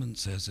entitlement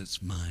says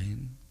it's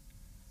mine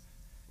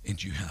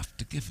and you have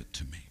to give it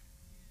to me.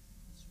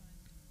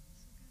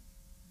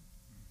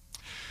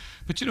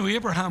 But you know,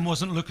 Abraham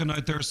wasn't looking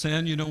out there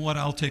saying, you know what,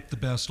 I'll take the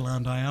best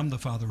land. I am the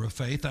father of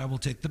faith. I will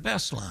take the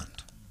best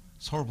land.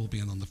 It's horrible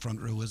being on the front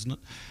row, isn't it?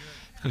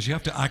 Because you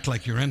have to act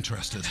like you're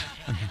interested.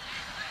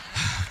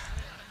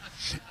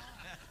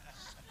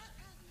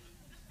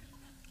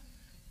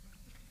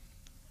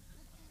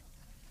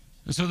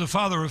 And so the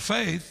father of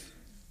faith,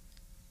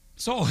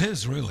 it's all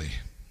his, really.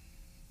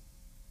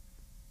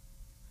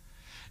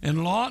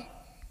 And Lot,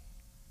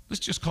 let's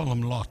just call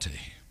him Lottie.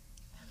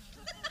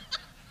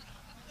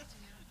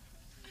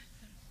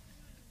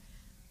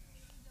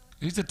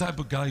 He's the type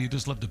of guy you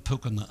just love to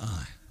poke in the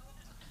eye.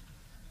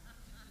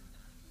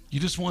 You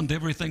just want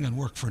everything and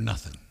work for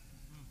nothing.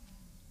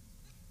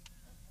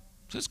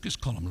 So let's just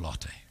call him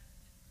Lottie.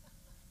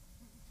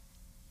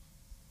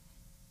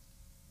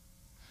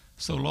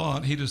 So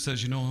Lot, he just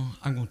says, I'm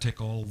going to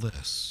take all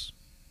this,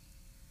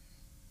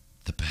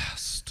 the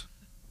best.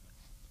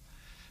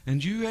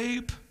 And you,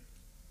 Abe,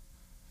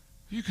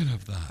 you can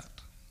have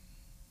that.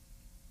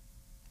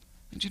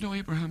 And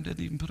Abraham didn't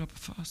even put up a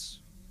fuss.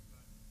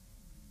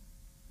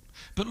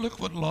 But look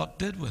what Lot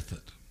did with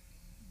it.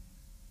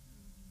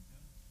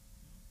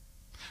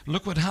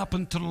 Look what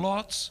happened to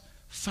Lot's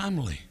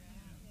family.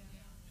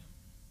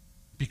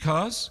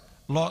 Because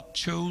Lot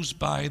chose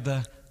by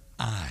the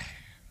eye.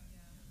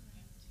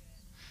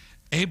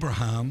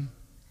 Abraham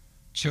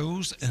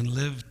chose and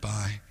lived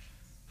by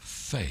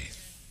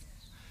faith.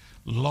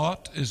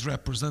 Lot is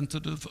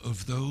representative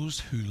of those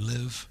who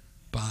live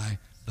by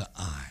the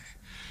eye.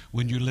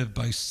 When you live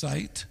by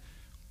sight,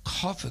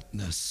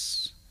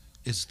 covetousness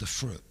is the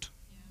fruit.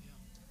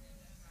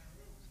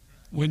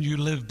 When you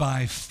live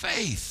by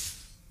faith,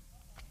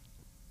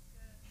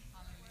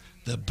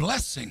 the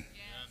blessing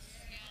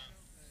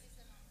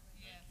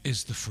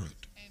is the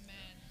fruit.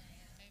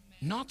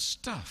 Not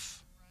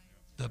stuff,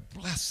 the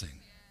blessing.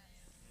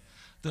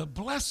 The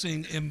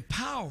blessing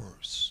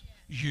empowers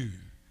you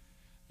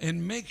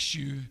and makes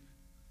you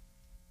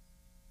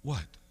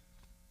what?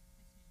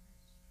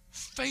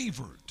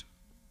 Favored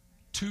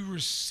to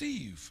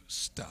receive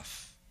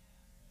stuff.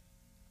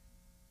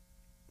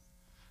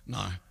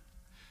 Now,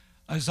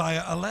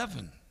 Isaiah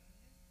 11.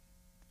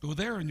 Go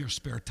there in your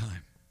spare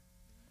time.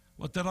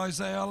 What did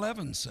Isaiah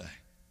 11 say?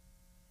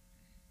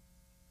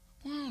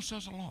 Well, it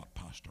says a lot,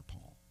 Pastor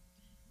Paul.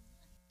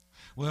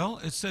 Well,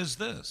 it says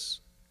this,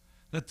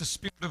 that the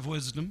spirit of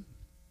wisdom,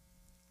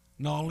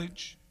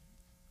 knowledge,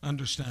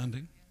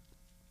 understanding,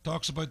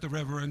 talks about the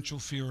reverential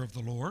fear of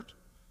the Lord.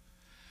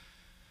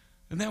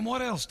 And then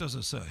what else does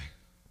it say?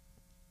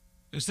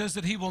 It says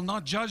that he will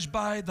not judge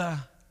by the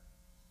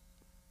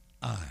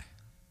eye.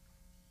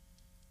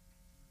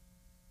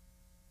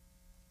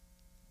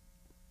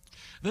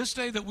 This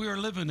day that we are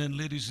living in,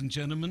 ladies and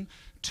gentlemen,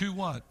 to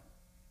what?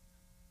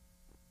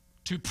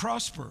 To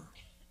prosper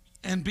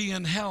and be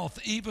in health,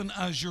 even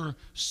as your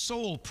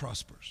soul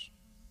prospers.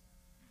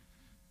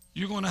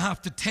 You're going to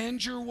have to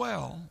tend your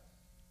well.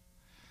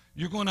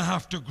 You're going to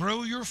have to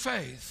grow your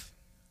faith.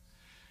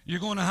 You're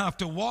going to have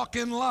to walk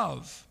in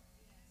love.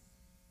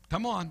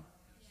 Come on.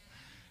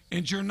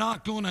 And you're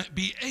not going to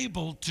be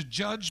able to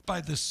judge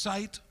by the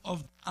sight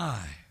of the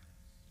eye.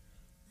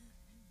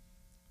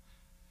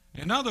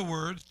 In other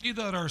words, ye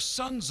that are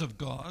sons of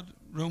God,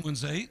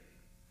 Romans 8,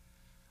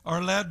 are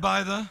led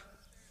by the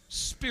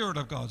Spirit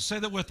of God. Say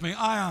that with me.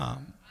 I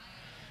am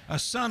a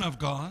son of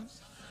God,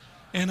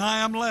 and I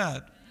am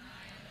led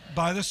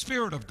by the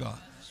Spirit of God.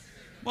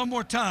 One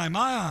more time.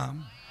 I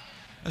am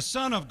a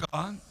son of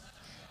God,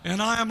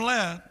 and I am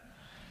led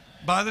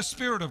by the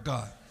Spirit of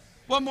God.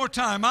 One more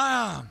time.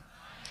 I am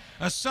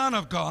a son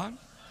of God,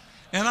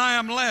 and I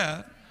am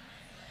led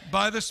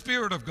by the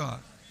Spirit of God.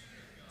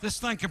 Let's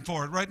thank him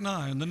for it right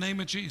now in the name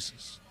of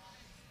Jesus.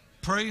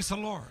 Praise the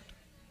Lord.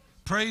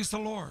 Praise the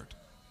Lord.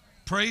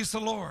 Praise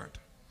the Lord.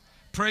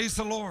 Praise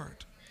the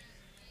Lord.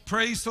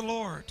 Praise the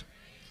Lord.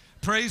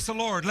 Praise the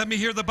Lord. Let me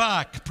hear the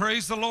back.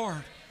 Praise the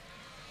Lord.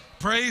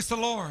 Praise the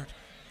Lord.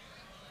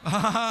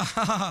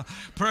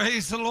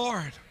 Praise the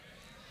Lord.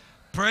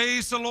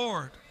 Praise the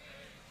Lord.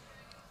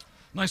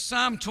 Now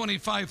Psalm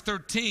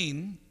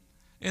 25:13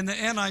 in the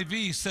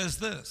NIV says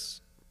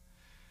this,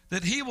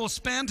 that he will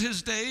spend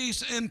his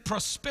days in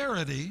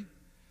prosperity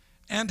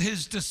and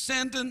his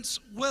descendants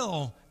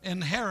will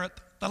inherit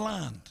the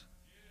land.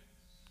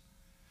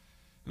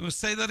 I'm going to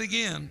say that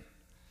again.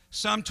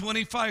 Psalm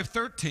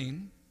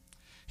 25:13.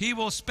 He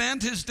will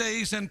spend his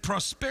days in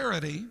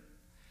prosperity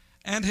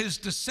and his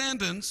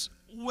descendants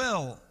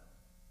will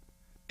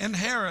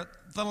inherit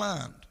the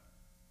land.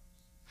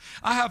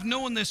 I have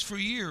known this for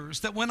years,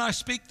 that when I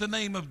speak the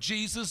name of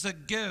Jesus,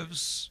 it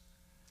gives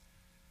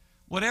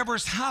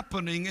whatever's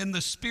happening in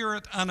the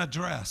spirit an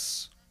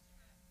address.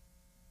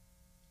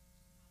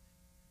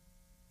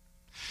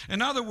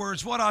 In other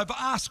words, what I've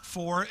asked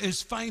for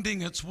is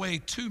finding its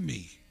way to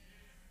me.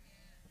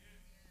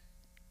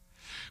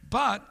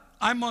 But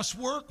I must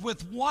work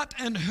with what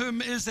and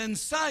whom is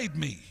inside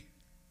me.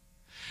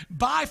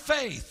 By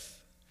faith,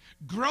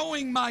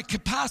 growing my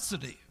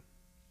capacity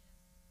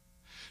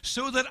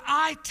so that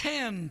I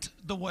tend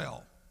the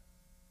well,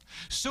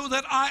 so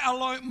that I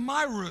allow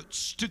my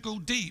roots to go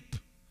deep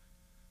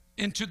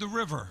into the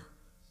river,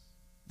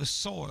 the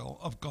soil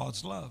of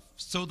God's love,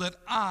 so that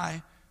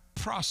I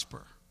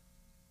prosper.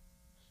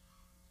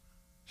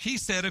 He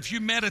said, if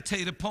you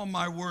meditate upon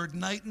my word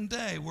night and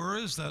day. Where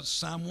is that?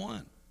 Psalm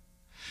 1.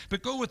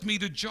 But go with me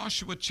to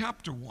Joshua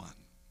chapter 1.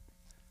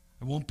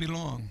 It won't be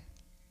long.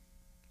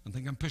 I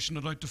think I'm pushing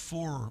it out to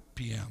 4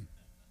 p.m.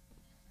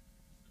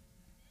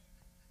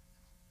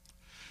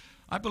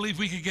 I believe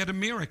we could get a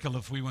miracle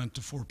if we went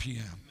to 4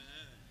 p.m.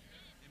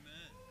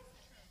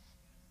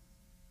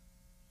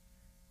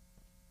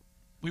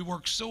 We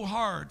work so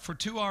hard for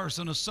 2 hours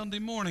on a Sunday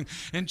morning,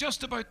 and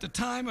just about the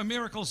time a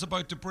miracle's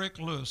about to break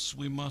loose,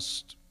 we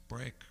must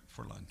break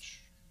for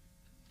lunch.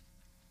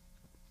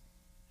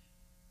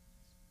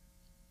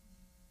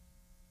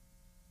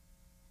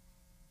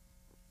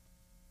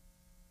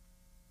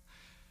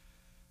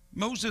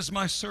 Moses,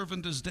 my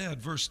servant, is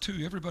dead. Verse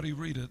 2. Everybody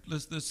read it.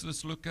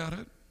 Let's look at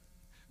it.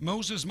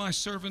 Moses, my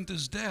servant,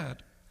 is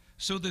dead.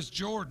 So this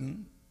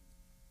Jordan,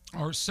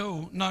 or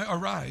so, now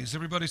arise.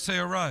 Everybody say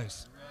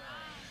arise.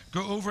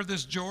 Go over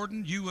this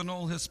Jordan, you and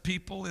all his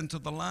people, into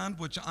the land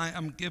which I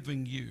am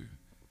giving you.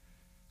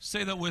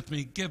 Say that with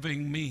me,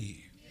 giving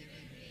me.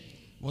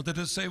 What did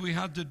it say we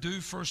had to do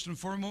first and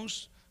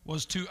foremost?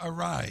 Was to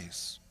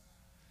arise.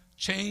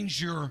 Change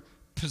your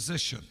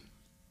position.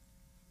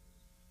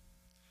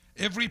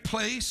 Every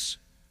place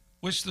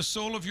which the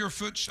sole of your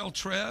foot shall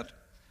tread,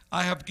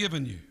 I have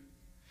given you.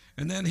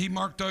 And then he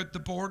marked out the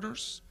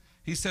borders.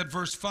 He said,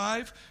 verse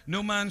 5,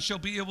 no man shall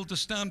be able to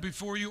stand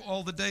before you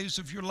all the days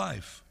of your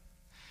life.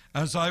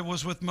 As I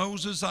was with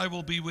Moses, I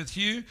will be with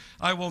you.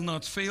 I will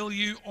not fail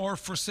you or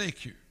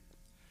forsake you.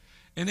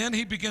 And then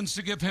he begins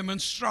to give him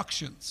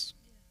instructions.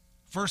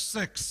 Verse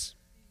 6,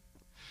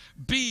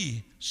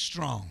 be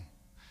strong.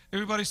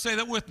 Everybody say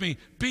that with me,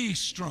 be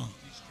strong.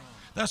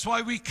 That's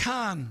why we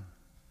can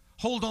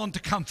hold on to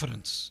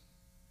confidence.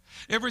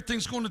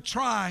 Everything's going to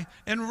try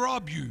and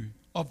rob you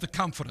of the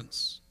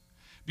confidence.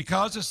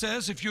 Because it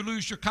says if you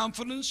lose your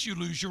confidence, you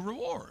lose your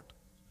reward.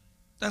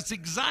 That's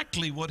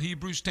exactly what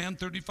Hebrews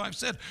 10:35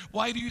 said.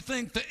 Why do you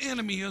think the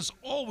enemy is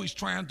always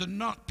trying to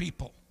knock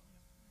people?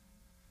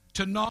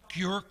 To knock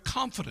your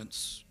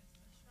confidence.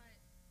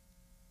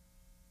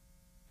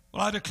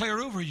 Well, I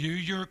declare over you,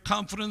 your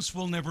confidence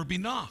will never be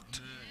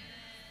knocked.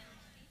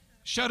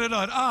 Shout it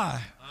out,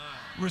 I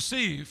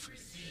receive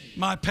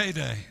my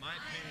payday.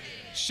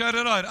 Shout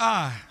it out,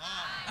 I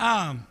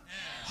am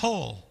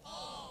whole.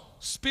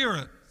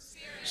 Spirit,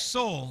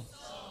 soul,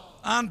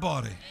 and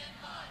body.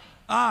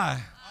 I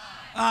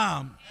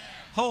am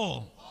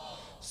whole.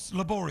 It's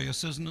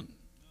laborious, isn't it?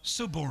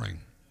 So boring.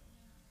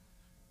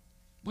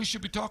 We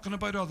should be talking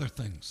about other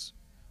things.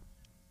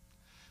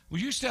 When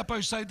you step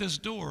outside this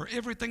door,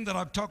 everything that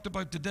I've talked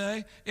about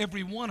today,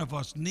 every one of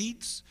us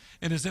needs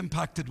and is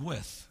impacted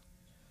with.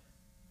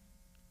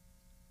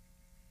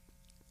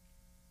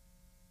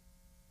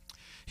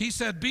 He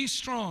said, be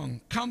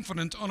strong,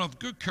 confident, and of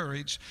good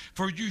courage,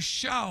 for you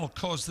shall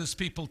cause this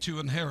people to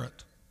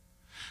inherit.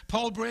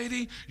 Paul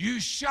Brady,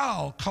 you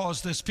shall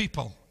cause this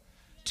people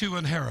to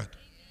inherit.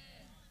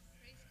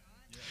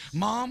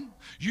 Mom,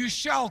 you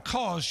shall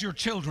cause your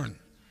children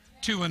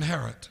to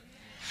inherit.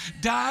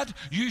 Dad,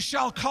 you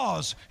shall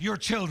cause your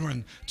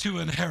children to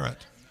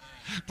inherit.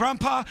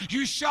 Grandpa,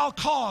 you shall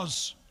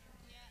cause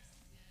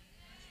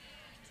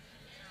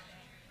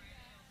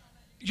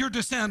your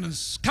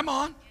descendants, come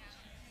on,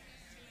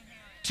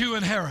 to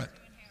inherit.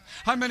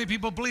 How many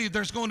people believe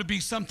there's going to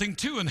be something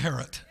to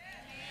inherit?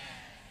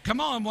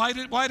 Come on, why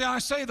did I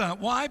say that?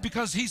 Why?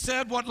 Because he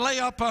said, what, lay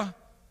up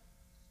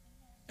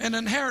an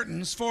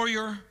inheritance for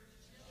your...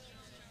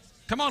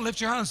 Come on,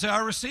 lift your hand and say, I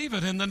receive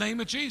it in the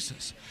name of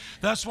Jesus.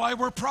 That's why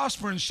we're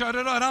prospering. Shout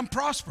it out, I'm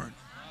prospering.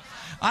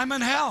 I'm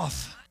in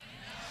health,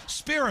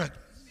 spirit,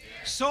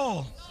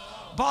 soul,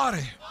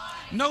 body.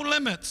 No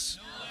limits.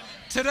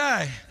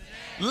 Today,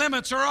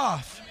 limits are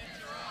off.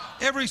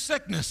 Every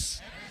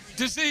sickness,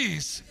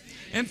 disease,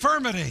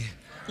 infirmity,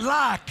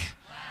 lack,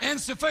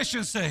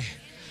 insufficiency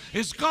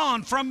is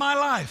gone from my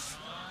life.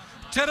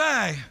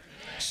 Today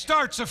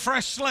starts a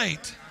fresh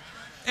slate.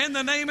 In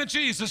the name of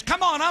Jesus.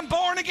 Come on, I'm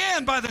born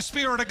again by the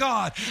Spirit of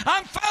God.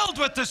 I'm filled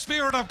with the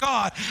Spirit of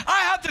God.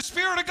 I have the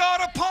Spirit of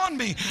God upon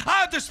me.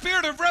 I have the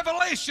Spirit of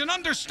revelation,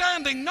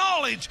 understanding,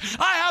 knowledge.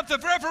 I have the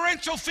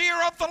reverential fear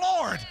of the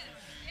Lord.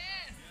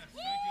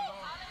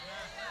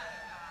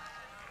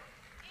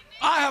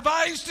 I have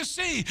eyes to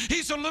see.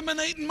 He's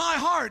illuminating my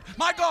heart.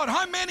 My God,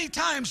 how many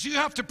times do you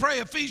have to pray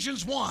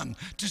Ephesians 1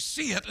 to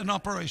see it in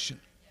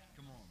operation?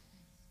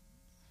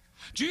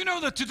 Do you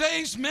know that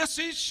today's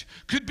message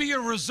could be a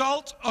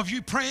result of you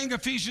praying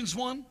Ephesians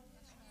 1?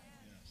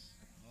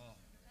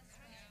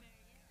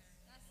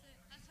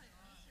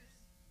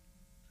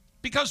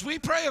 Because we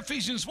pray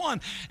Ephesians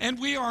 1 and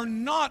we are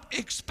not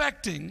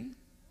expecting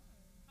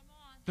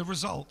the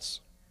results.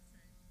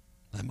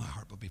 Then my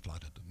heart will be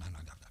flooded.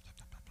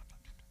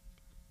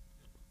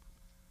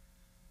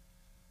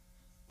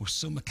 We're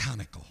so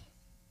mechanical.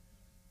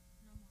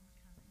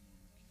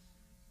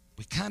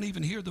 We can't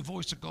even hear the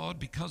voice of God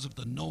because of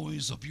the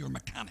noise of your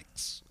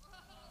mechanics.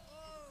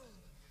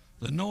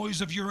 The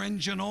noise of your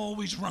engine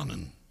always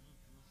running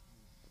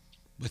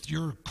with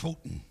your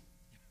quoting.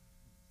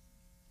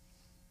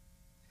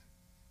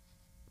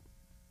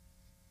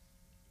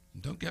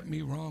 Don't get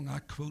me wrong, I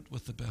quote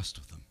with the best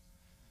of them.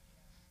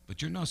 But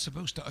you're not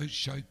supposed to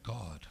outshout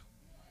God.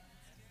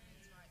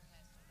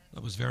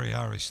 That was very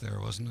Irish there,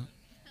 wasn't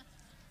it?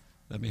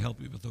 Let me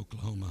help you with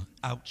Oklahoma.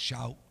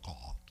 Outshout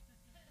God.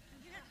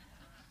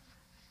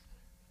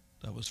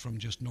 That was from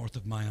just north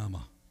of Miami.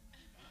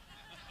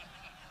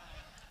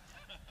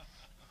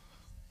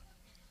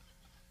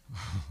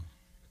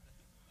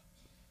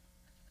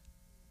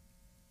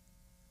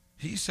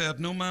 He said,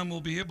 no man will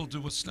be able to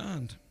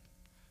withstand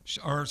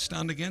or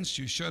stand against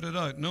you. Shout it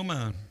out. No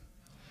man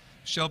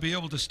shall be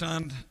able to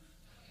stand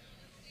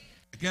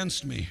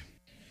against me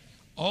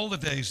all the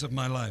days of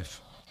my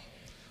life.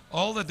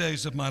 All the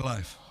days of my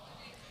life.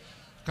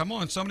 Come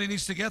on, somebody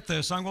needs to get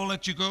this. I'm going to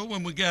let you go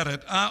when we get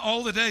it.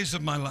 All the days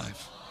of my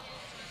life.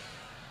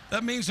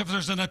 That means if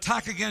there's an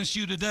attack against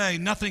you today,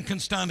 nothing can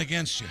stand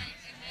against you.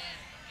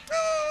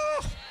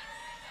 Oh.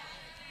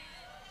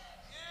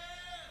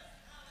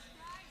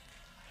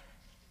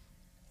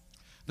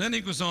 Then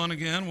he goes on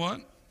again, what?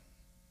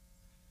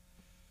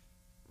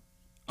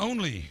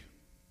 Only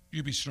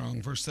you be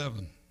strong, verse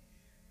 7.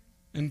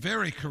 And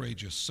very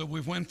courageous. So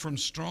we went from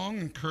strong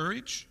and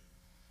courage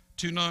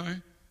to now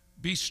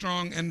be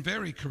strong and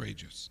very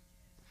courageous.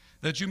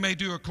 That you may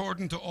do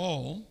according to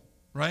all,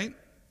 right?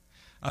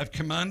 I've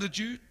commanded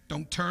you,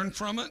 don't turn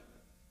from it.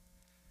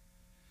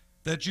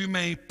 That you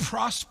may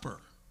prosper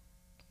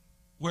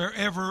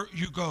wherever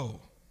you go.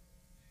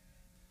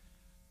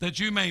 That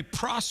you may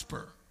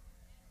prosper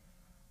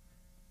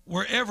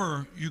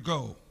wherever you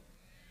go.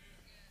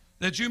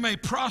 That you may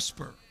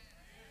prosper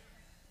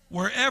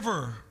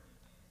wherever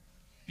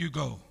you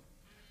go.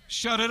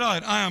 Shout it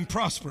out. I am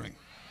prospering.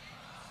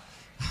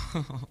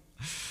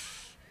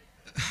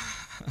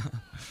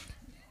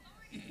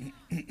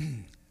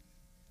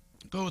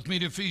 Go with me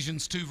to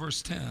Ephesians 2,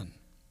 verse 10.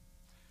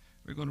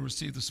 We're going to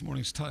receive this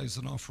morning's tithes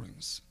and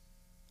offerings.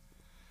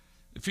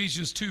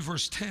 Ephesians 2,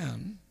 verse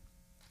 10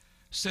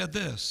 said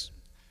this,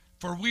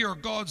 for we are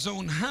God's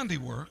own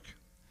handiwork,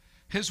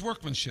 his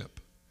workmanship,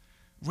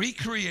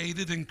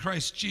 recreated in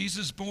Christ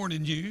Jesus, born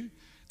in you,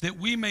 that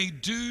we may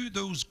do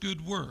those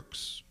good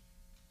works.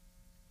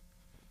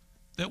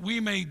 That we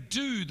may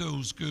do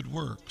those good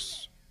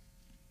works.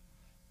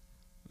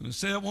 I'm going to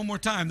say that one more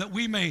time. That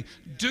we may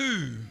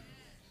do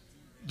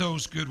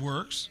those good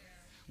works,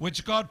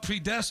 which God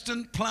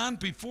predestined, planned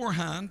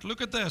beforehand.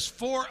 Look at this.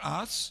 For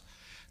us,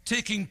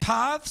 taking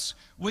paths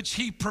which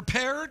he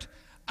prepared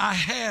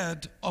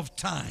ahead of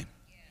time.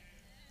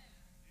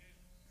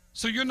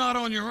 So you're not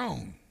on your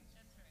own.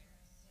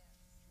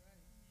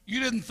 You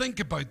didn't think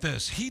about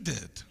this. He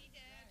did.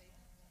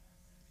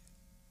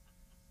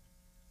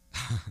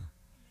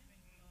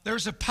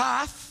 There's a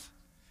path,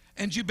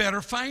 and you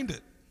better find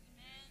it.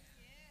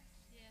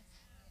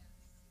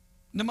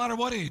 No matter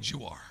what age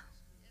you are.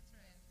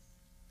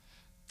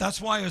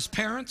 That's why as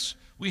parents,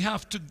 we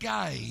have to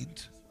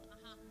guide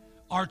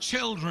our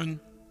children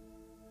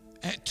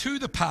to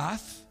the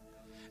path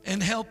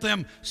and help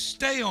them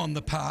stay on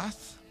the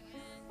path.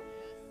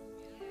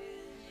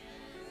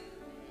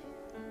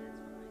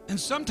 And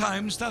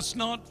sometimes that's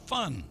not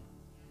fun.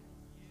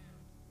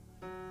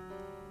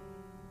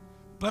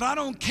 But I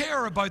don't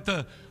care about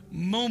the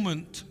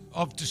moment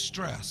of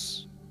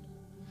distress,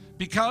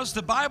 because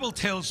the Bible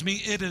tells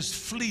me it is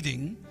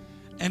fleeting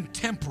and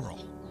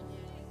temporal.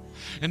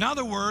 In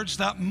other words,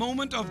 that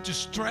moment of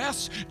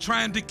distress,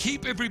 trying to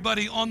keep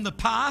everybody on the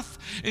path,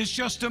 is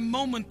just a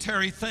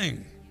momentary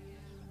thing.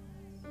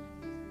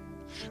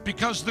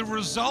 Because the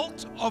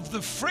result of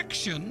the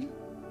friction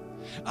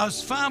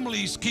as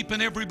families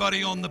keeping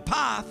everybody on the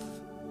path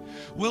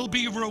will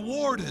be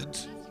rewarded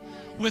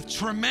with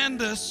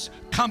tremendous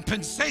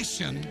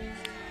compensation.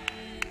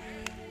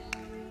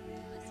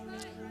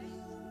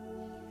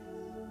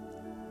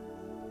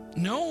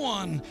 No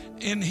one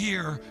in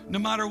here, no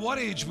matter what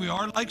age we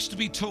are, likes to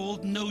be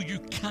told, no, you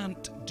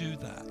can't do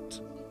that.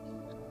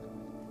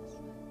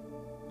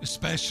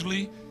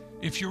 Especially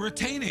if you're a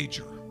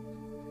teenager.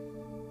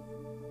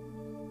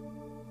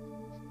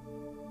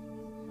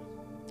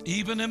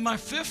 Even in my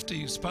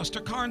 50s, Pastor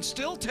Karn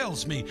still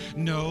tells me,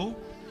 no,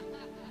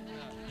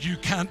 you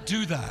can't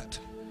do that.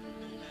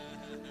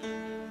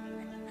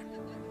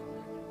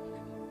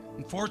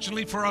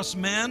 Unfortunately for us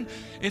men,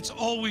 it's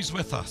always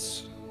with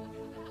us.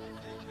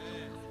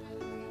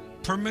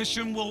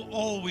 Permission will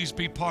always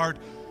be part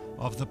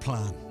of the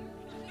plan.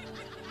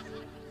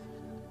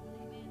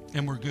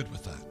 And we're good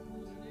with that.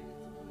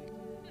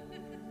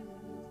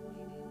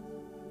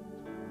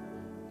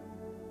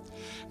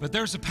 But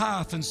there's a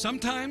path, and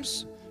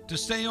sometimes to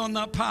stay on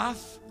that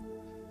path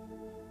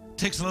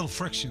takes a little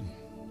friction.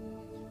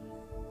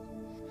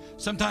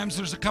 Sometimes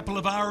there's a couple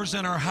of hours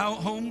in our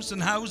homes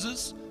and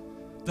houses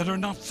that are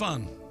not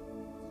fun.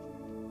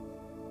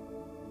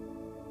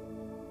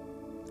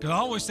 Because I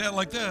always say it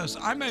like this,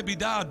 I may be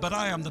dad, but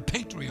I am the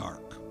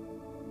patriarch.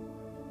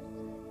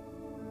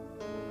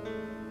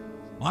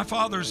 My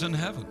Father's in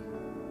heaven.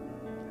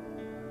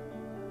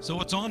 So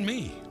it's on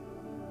me.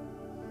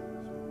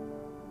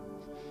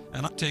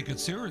 And I take it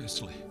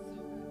seriously.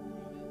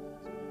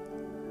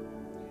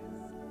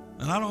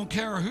 And I don't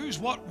care who's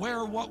what,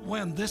 where, what,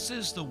 when. This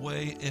is the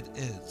way it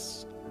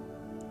is.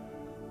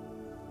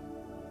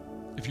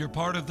 If you're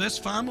part of this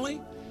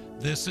family,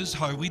 this is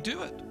how we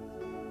do it.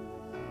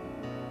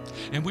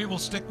 And we will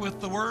stick with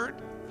the word.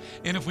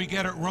 And if we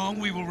get it wrong,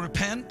 we will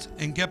repent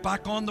and get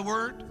back on the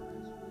word.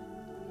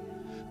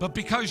 But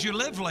because you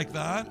live like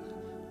that,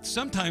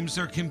 sometimes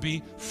there can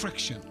be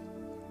friction.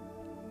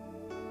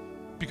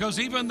 Because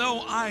even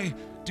though I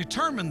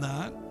determine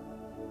that,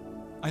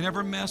 I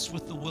never mess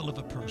with the will of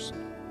a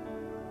person.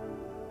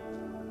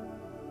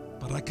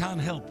 But I can't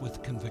help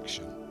with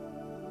conviction.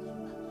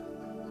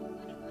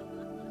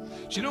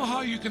 Do you know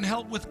how you can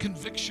help with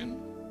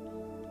conviction?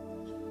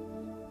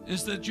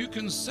 Is that you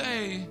can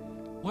say,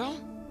 well,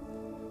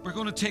 we're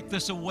going to take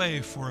this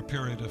away for a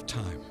period of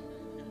time.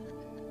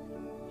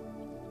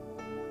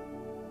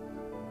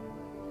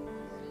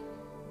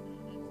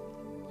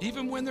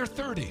 Even when they're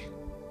 30.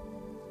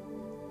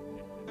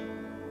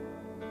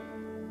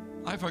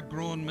 I've had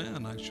grown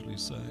men actually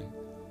say,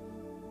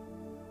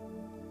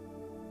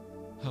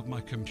 have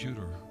my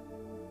computer,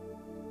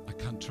 I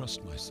can't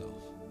trust myself.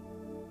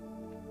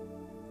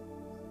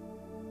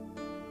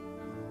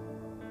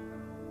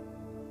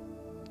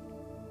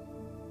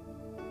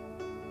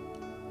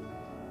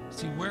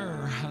 See,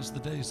 where has the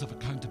days of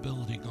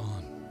accountability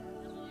gone?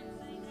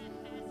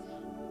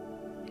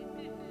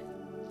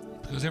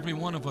 Because every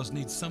one of us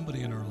needs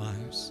somebody in our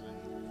lives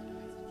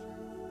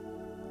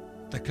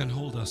that can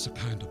hold us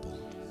accountable.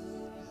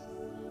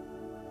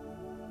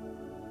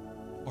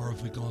 Or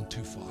have we gone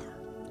too far?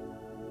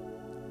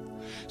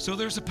 So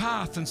there's a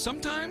path, and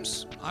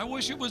sometimes I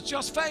wish it was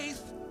just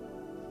faith.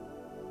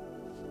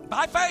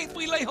 By faith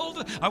we lay hold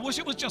of. I wish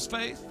it was just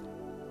faith.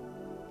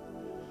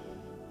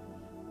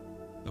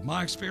 But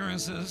my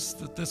experience is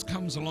that this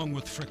comes along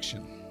with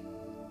friction.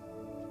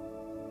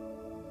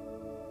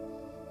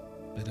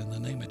 But in the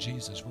name of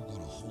Jesus, we're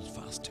going to hold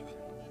fast to it.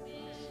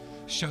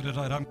 Shout it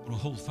out, I'm going to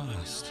hold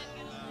fast.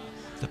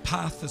 The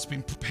path that's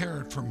been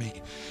prepared for me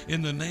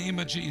in the name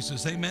of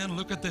Jesus. Amen.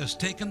 Look at this.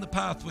 Taking the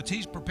path which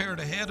he's prepared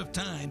ahead of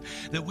time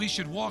that we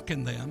should walk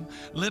in them,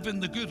 live in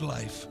the good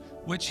life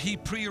which he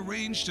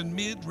prearranged and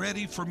made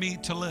ready for me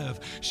to live.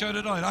 Shout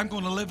it out. I'm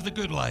going to live the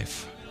good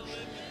life.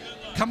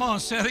 Come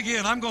on, say it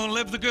again. I'm going to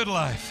live the good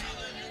life.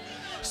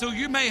 So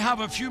you may have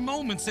a few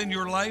moments in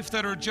your life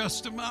that are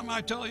just,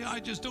 I tell you, I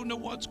just don't know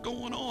what's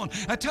going on.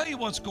 I tell you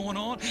what's going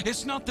on.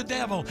 It's not the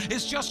devil.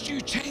 It's just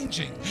you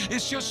changing.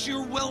 It's just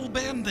your will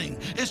bending.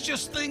 It's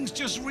just things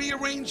just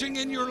rearranging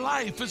in your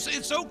life.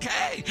 It's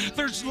okay.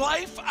 There's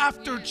life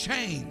after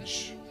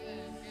change.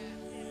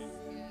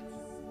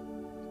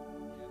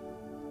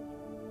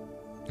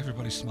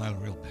 Everybody smile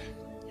real big.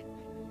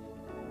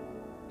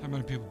 How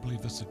many people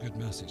believe this is a good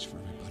message for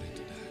everybody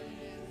today?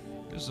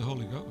 This is the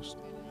Holy Ghost.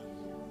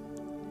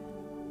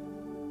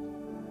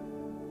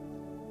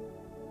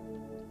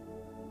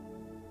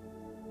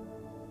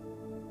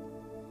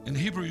 In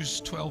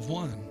Hebrews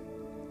 12:1,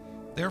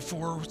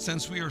 therefore,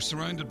 since we are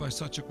surrounded by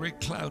such a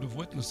great cloud of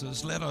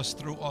witnesses, let us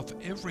throw off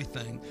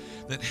everything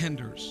that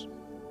hinders,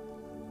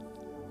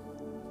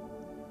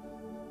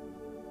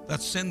 that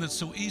sin that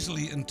so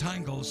easily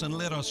entangles, and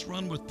let us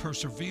run with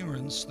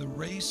perseverance the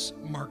race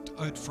marked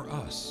out for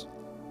us.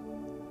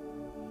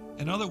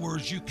 In other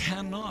words, you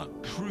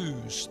cannot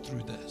cruise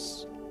through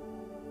this.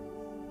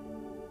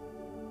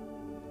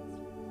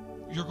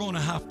 You're going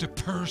to have to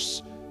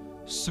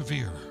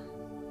persevere.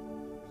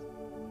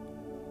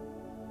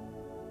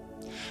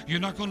 You're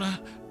not going to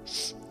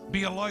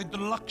be allowed the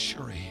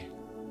luxury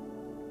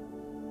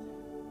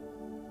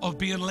of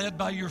being led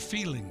by your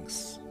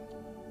feelings.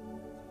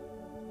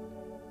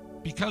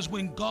 Because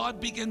when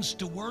God begins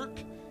to work,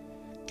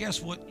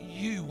 guess what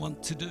you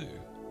want to do?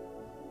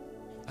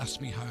 Ask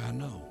me how I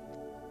know.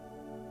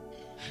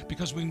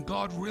 Because when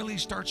God really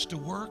starts to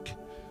work,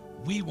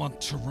 we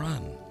want to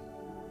run.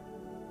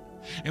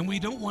 And we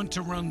don't want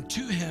to run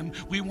to him.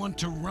 We want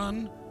to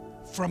run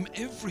from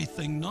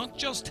everything, not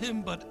just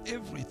him, but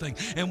everything.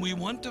 And we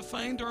want to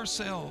find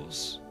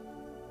ourselves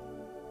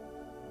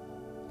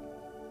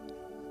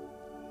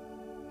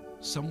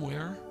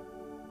somewhere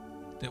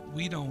that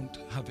we don't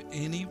have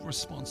any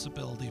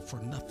responsibility for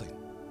nothing.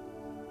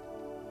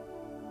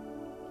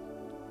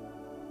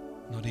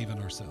 Not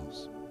even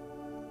ourselves.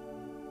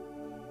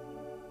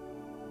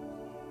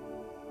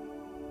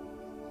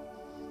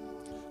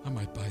 I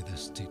might buy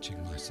this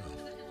teaching myself.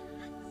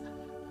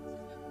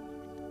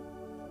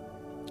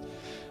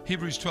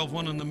 Hebrews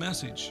 12:1 in the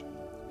Message.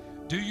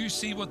 Do you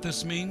see what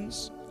this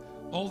means?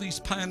 All these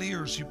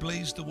pioneers who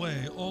blazed the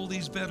way, all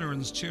these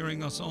veterans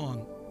cheering us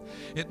on.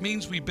 It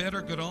means we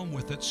better get on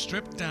with it,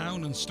 strip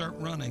down and start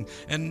running,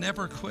 and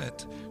never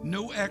quit.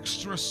 No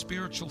extra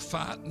spiritual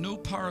fat, no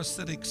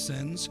parasitic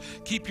sins.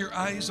 Keep your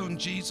eyes on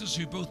Jesus,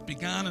 who both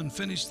began and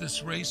finished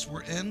this race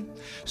we're in.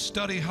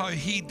 Study how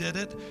he did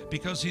it,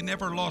 because he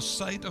never lost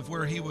sight of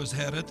where he was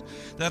headed.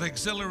 That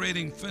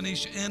exhilarating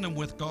finish in and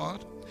with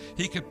God.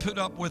 He could put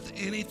up with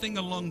anything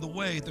along the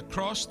way, the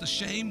cross, the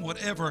shame,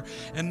 whatever,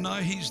 and now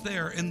he's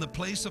there in the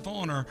place of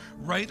honor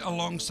right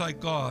alongside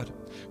God.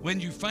 When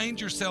you find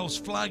yourselves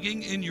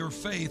flagging in your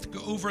faith,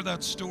 go over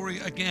that story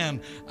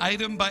again,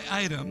 item by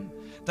item.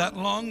 That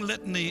long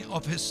litany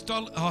of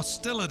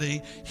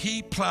hostility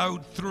he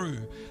plowed through,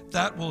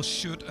 that will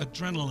shoot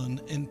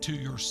adrenaline into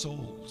your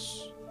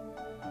souls.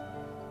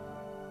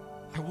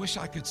 I wish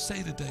I could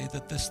say today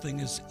that this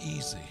thing is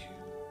easy.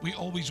 We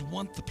always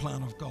want the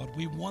plan of God.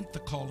 We want the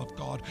call of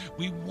God.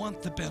 We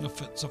want the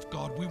benefits of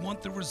God. We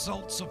want the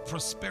results of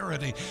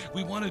prosperity.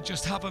 We want to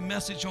just have a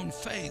message on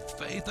faith,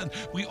 and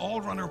we all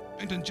run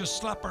around and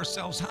just slap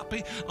ourselves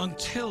happy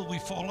until we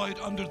fall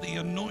out under the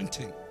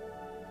anointing.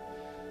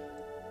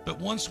 But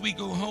once we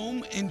go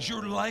home and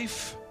your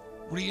life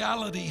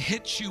reality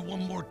hits you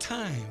one more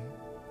time,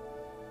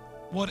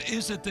 what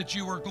is it that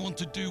you are going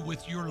to do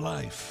with your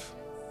life?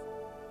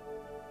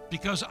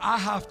 Because I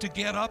have to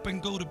get up and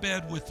go to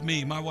bed with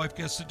me. My wife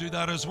gets to do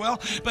that as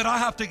well, but I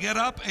have to get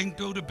up and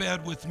go to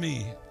bed with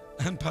me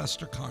and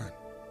Pastor Karen.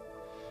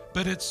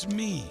 But it's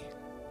me.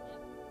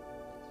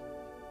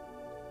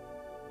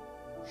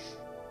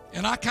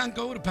 And I can't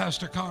go to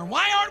Pastor Karen.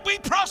 Why aren't we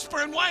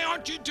prospering? Why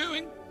aren't you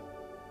doing?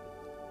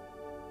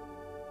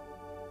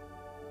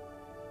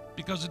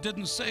 Because it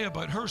didn't say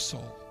about her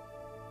soul.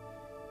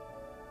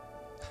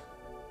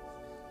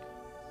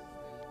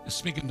 It's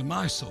speaking to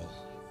my soul.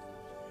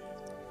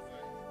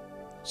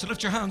 So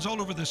lift your hands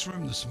all over this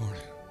room this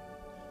morning.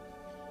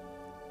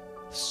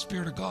 The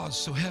Spirit of God is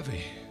so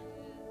heavy.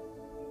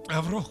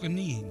 My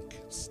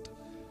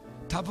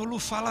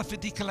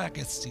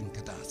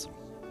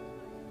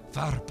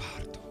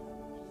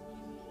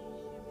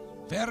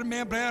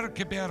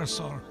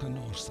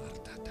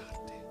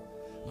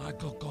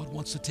God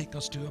wants to take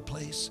us to a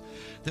place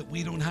that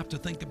we don't have to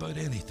think about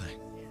anything.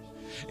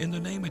 In the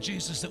name of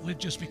Jesus, that we've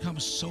just become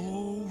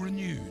so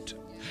renewed,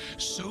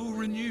 so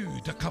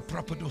renewed,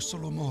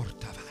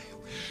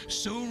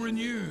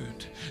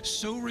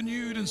 so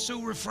renewed and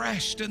so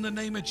refreshed in the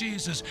name of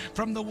Jesus.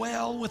 From the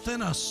well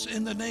within us,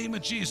 in the name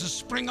of Jesus,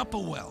 spring up a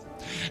well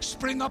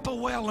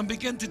and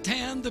begin to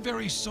tend the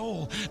very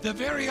soul, the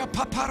very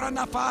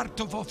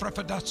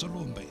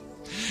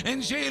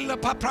Angela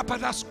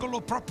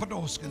paprapadascolo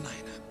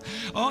propadoscanina.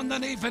 On the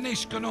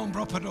nevenishkanom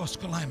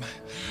propadoscalima.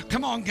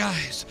 Come on,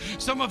 guys.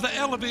 Some of the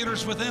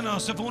elevators within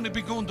us have only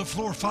been going to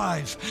floor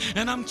 5.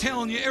 And I'm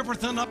telling you,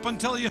 everything up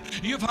until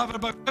you've had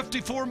about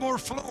 54 more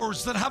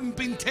floors that haven't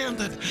been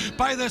tended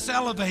by this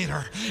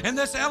elevator. And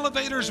this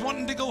elevator's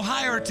wanting to go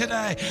higher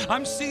today.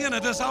 I'm seeing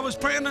it as I was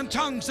praying in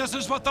tongues. This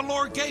is what the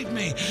Lord gave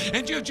me.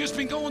 And you've just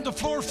been going to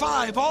floor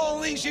 5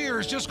 all these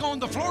years, just going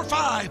to floor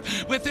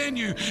 5 within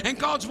you. And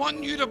God's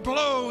wanting you to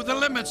blow the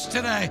limits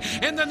today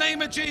in the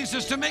name of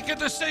Jesus, to make a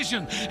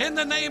decision in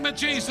the name of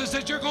Jesus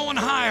that you're going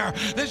higher,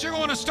 that you're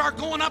going to start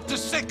going up to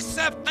 6,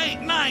 7, 8,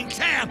 9,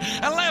 10,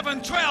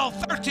 11,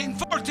 12, 13,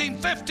 14,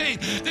 15,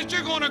 that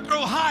you're going to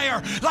grow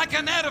higher like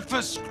an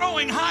edifice,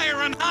 growing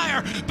higher and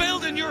higher,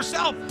 building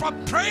yourself,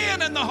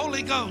 praying in the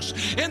Holy Ghost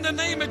in the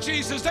name of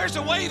Jesus. There's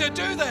a way to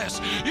do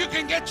this. You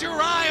can get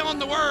your eye on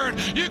the Word.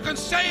 You can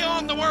stay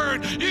on the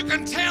Word. You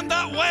can tend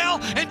that well,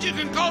 and you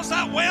can cause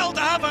that well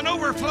to have an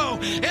overflow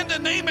in the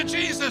name of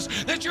Jesus,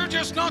 that you're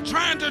just not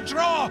trying to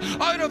draw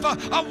out of a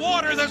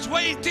water that's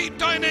way deep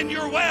down in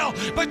your well,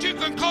 but you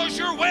can cause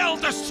your well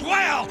to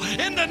swell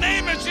in the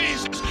name of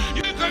Jesus.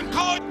 You can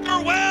cause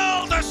your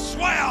well to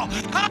swell.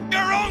 Have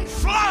your own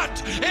flood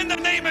in the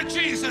name of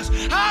Jesus.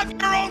 Have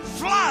your own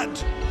flood.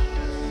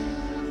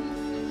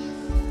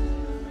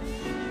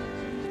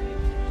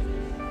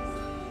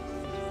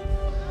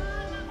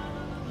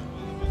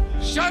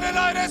 Shout it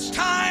out, it's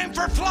time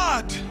for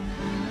flood.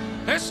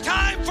 It's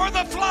time for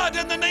the flood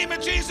in the name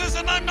of Jesus.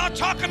 And I'm not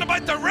talking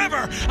about the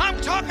river. I'm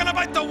talking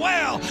about the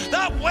well.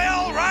 That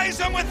well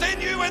rising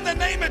within you in the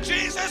name of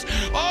Jesus.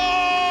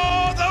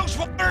 Oh, those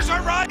waters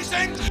are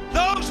rising.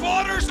 Those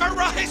waters are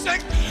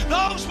rising.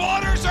 Those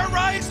waters are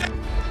rising.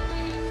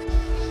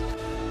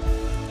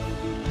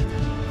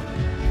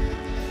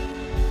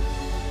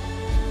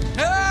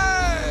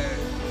 Hey!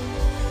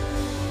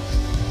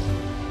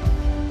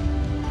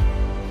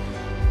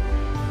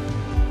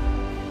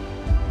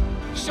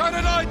 Shout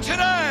it out,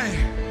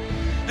 today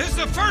is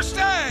the first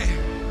day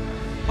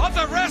of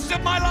the rest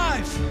of my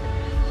life.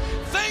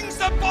 Things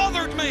that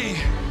bothered me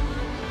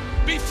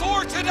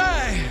before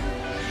today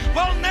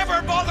will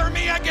never bother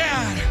me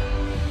again.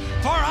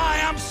 For I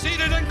am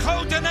seated and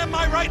clothed and in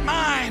my right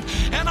mind,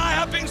 and I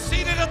have been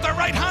seated at the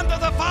right hand of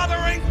the Father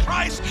in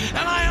Christ,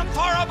 and I am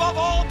far above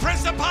all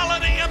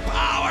principality and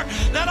power,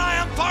 that I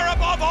am far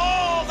above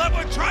all that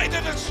would try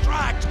to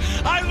distract.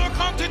 I look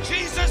unto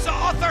Jesus, the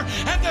author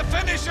and the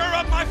finisher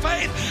of my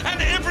faith, and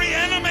every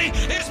enemy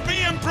is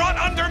being brought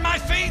under my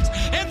feet.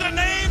 In the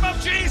name of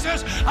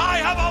Jesus,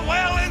 I have a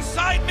well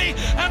inside me,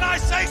 and I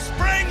say,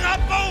 spring up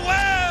a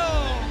well.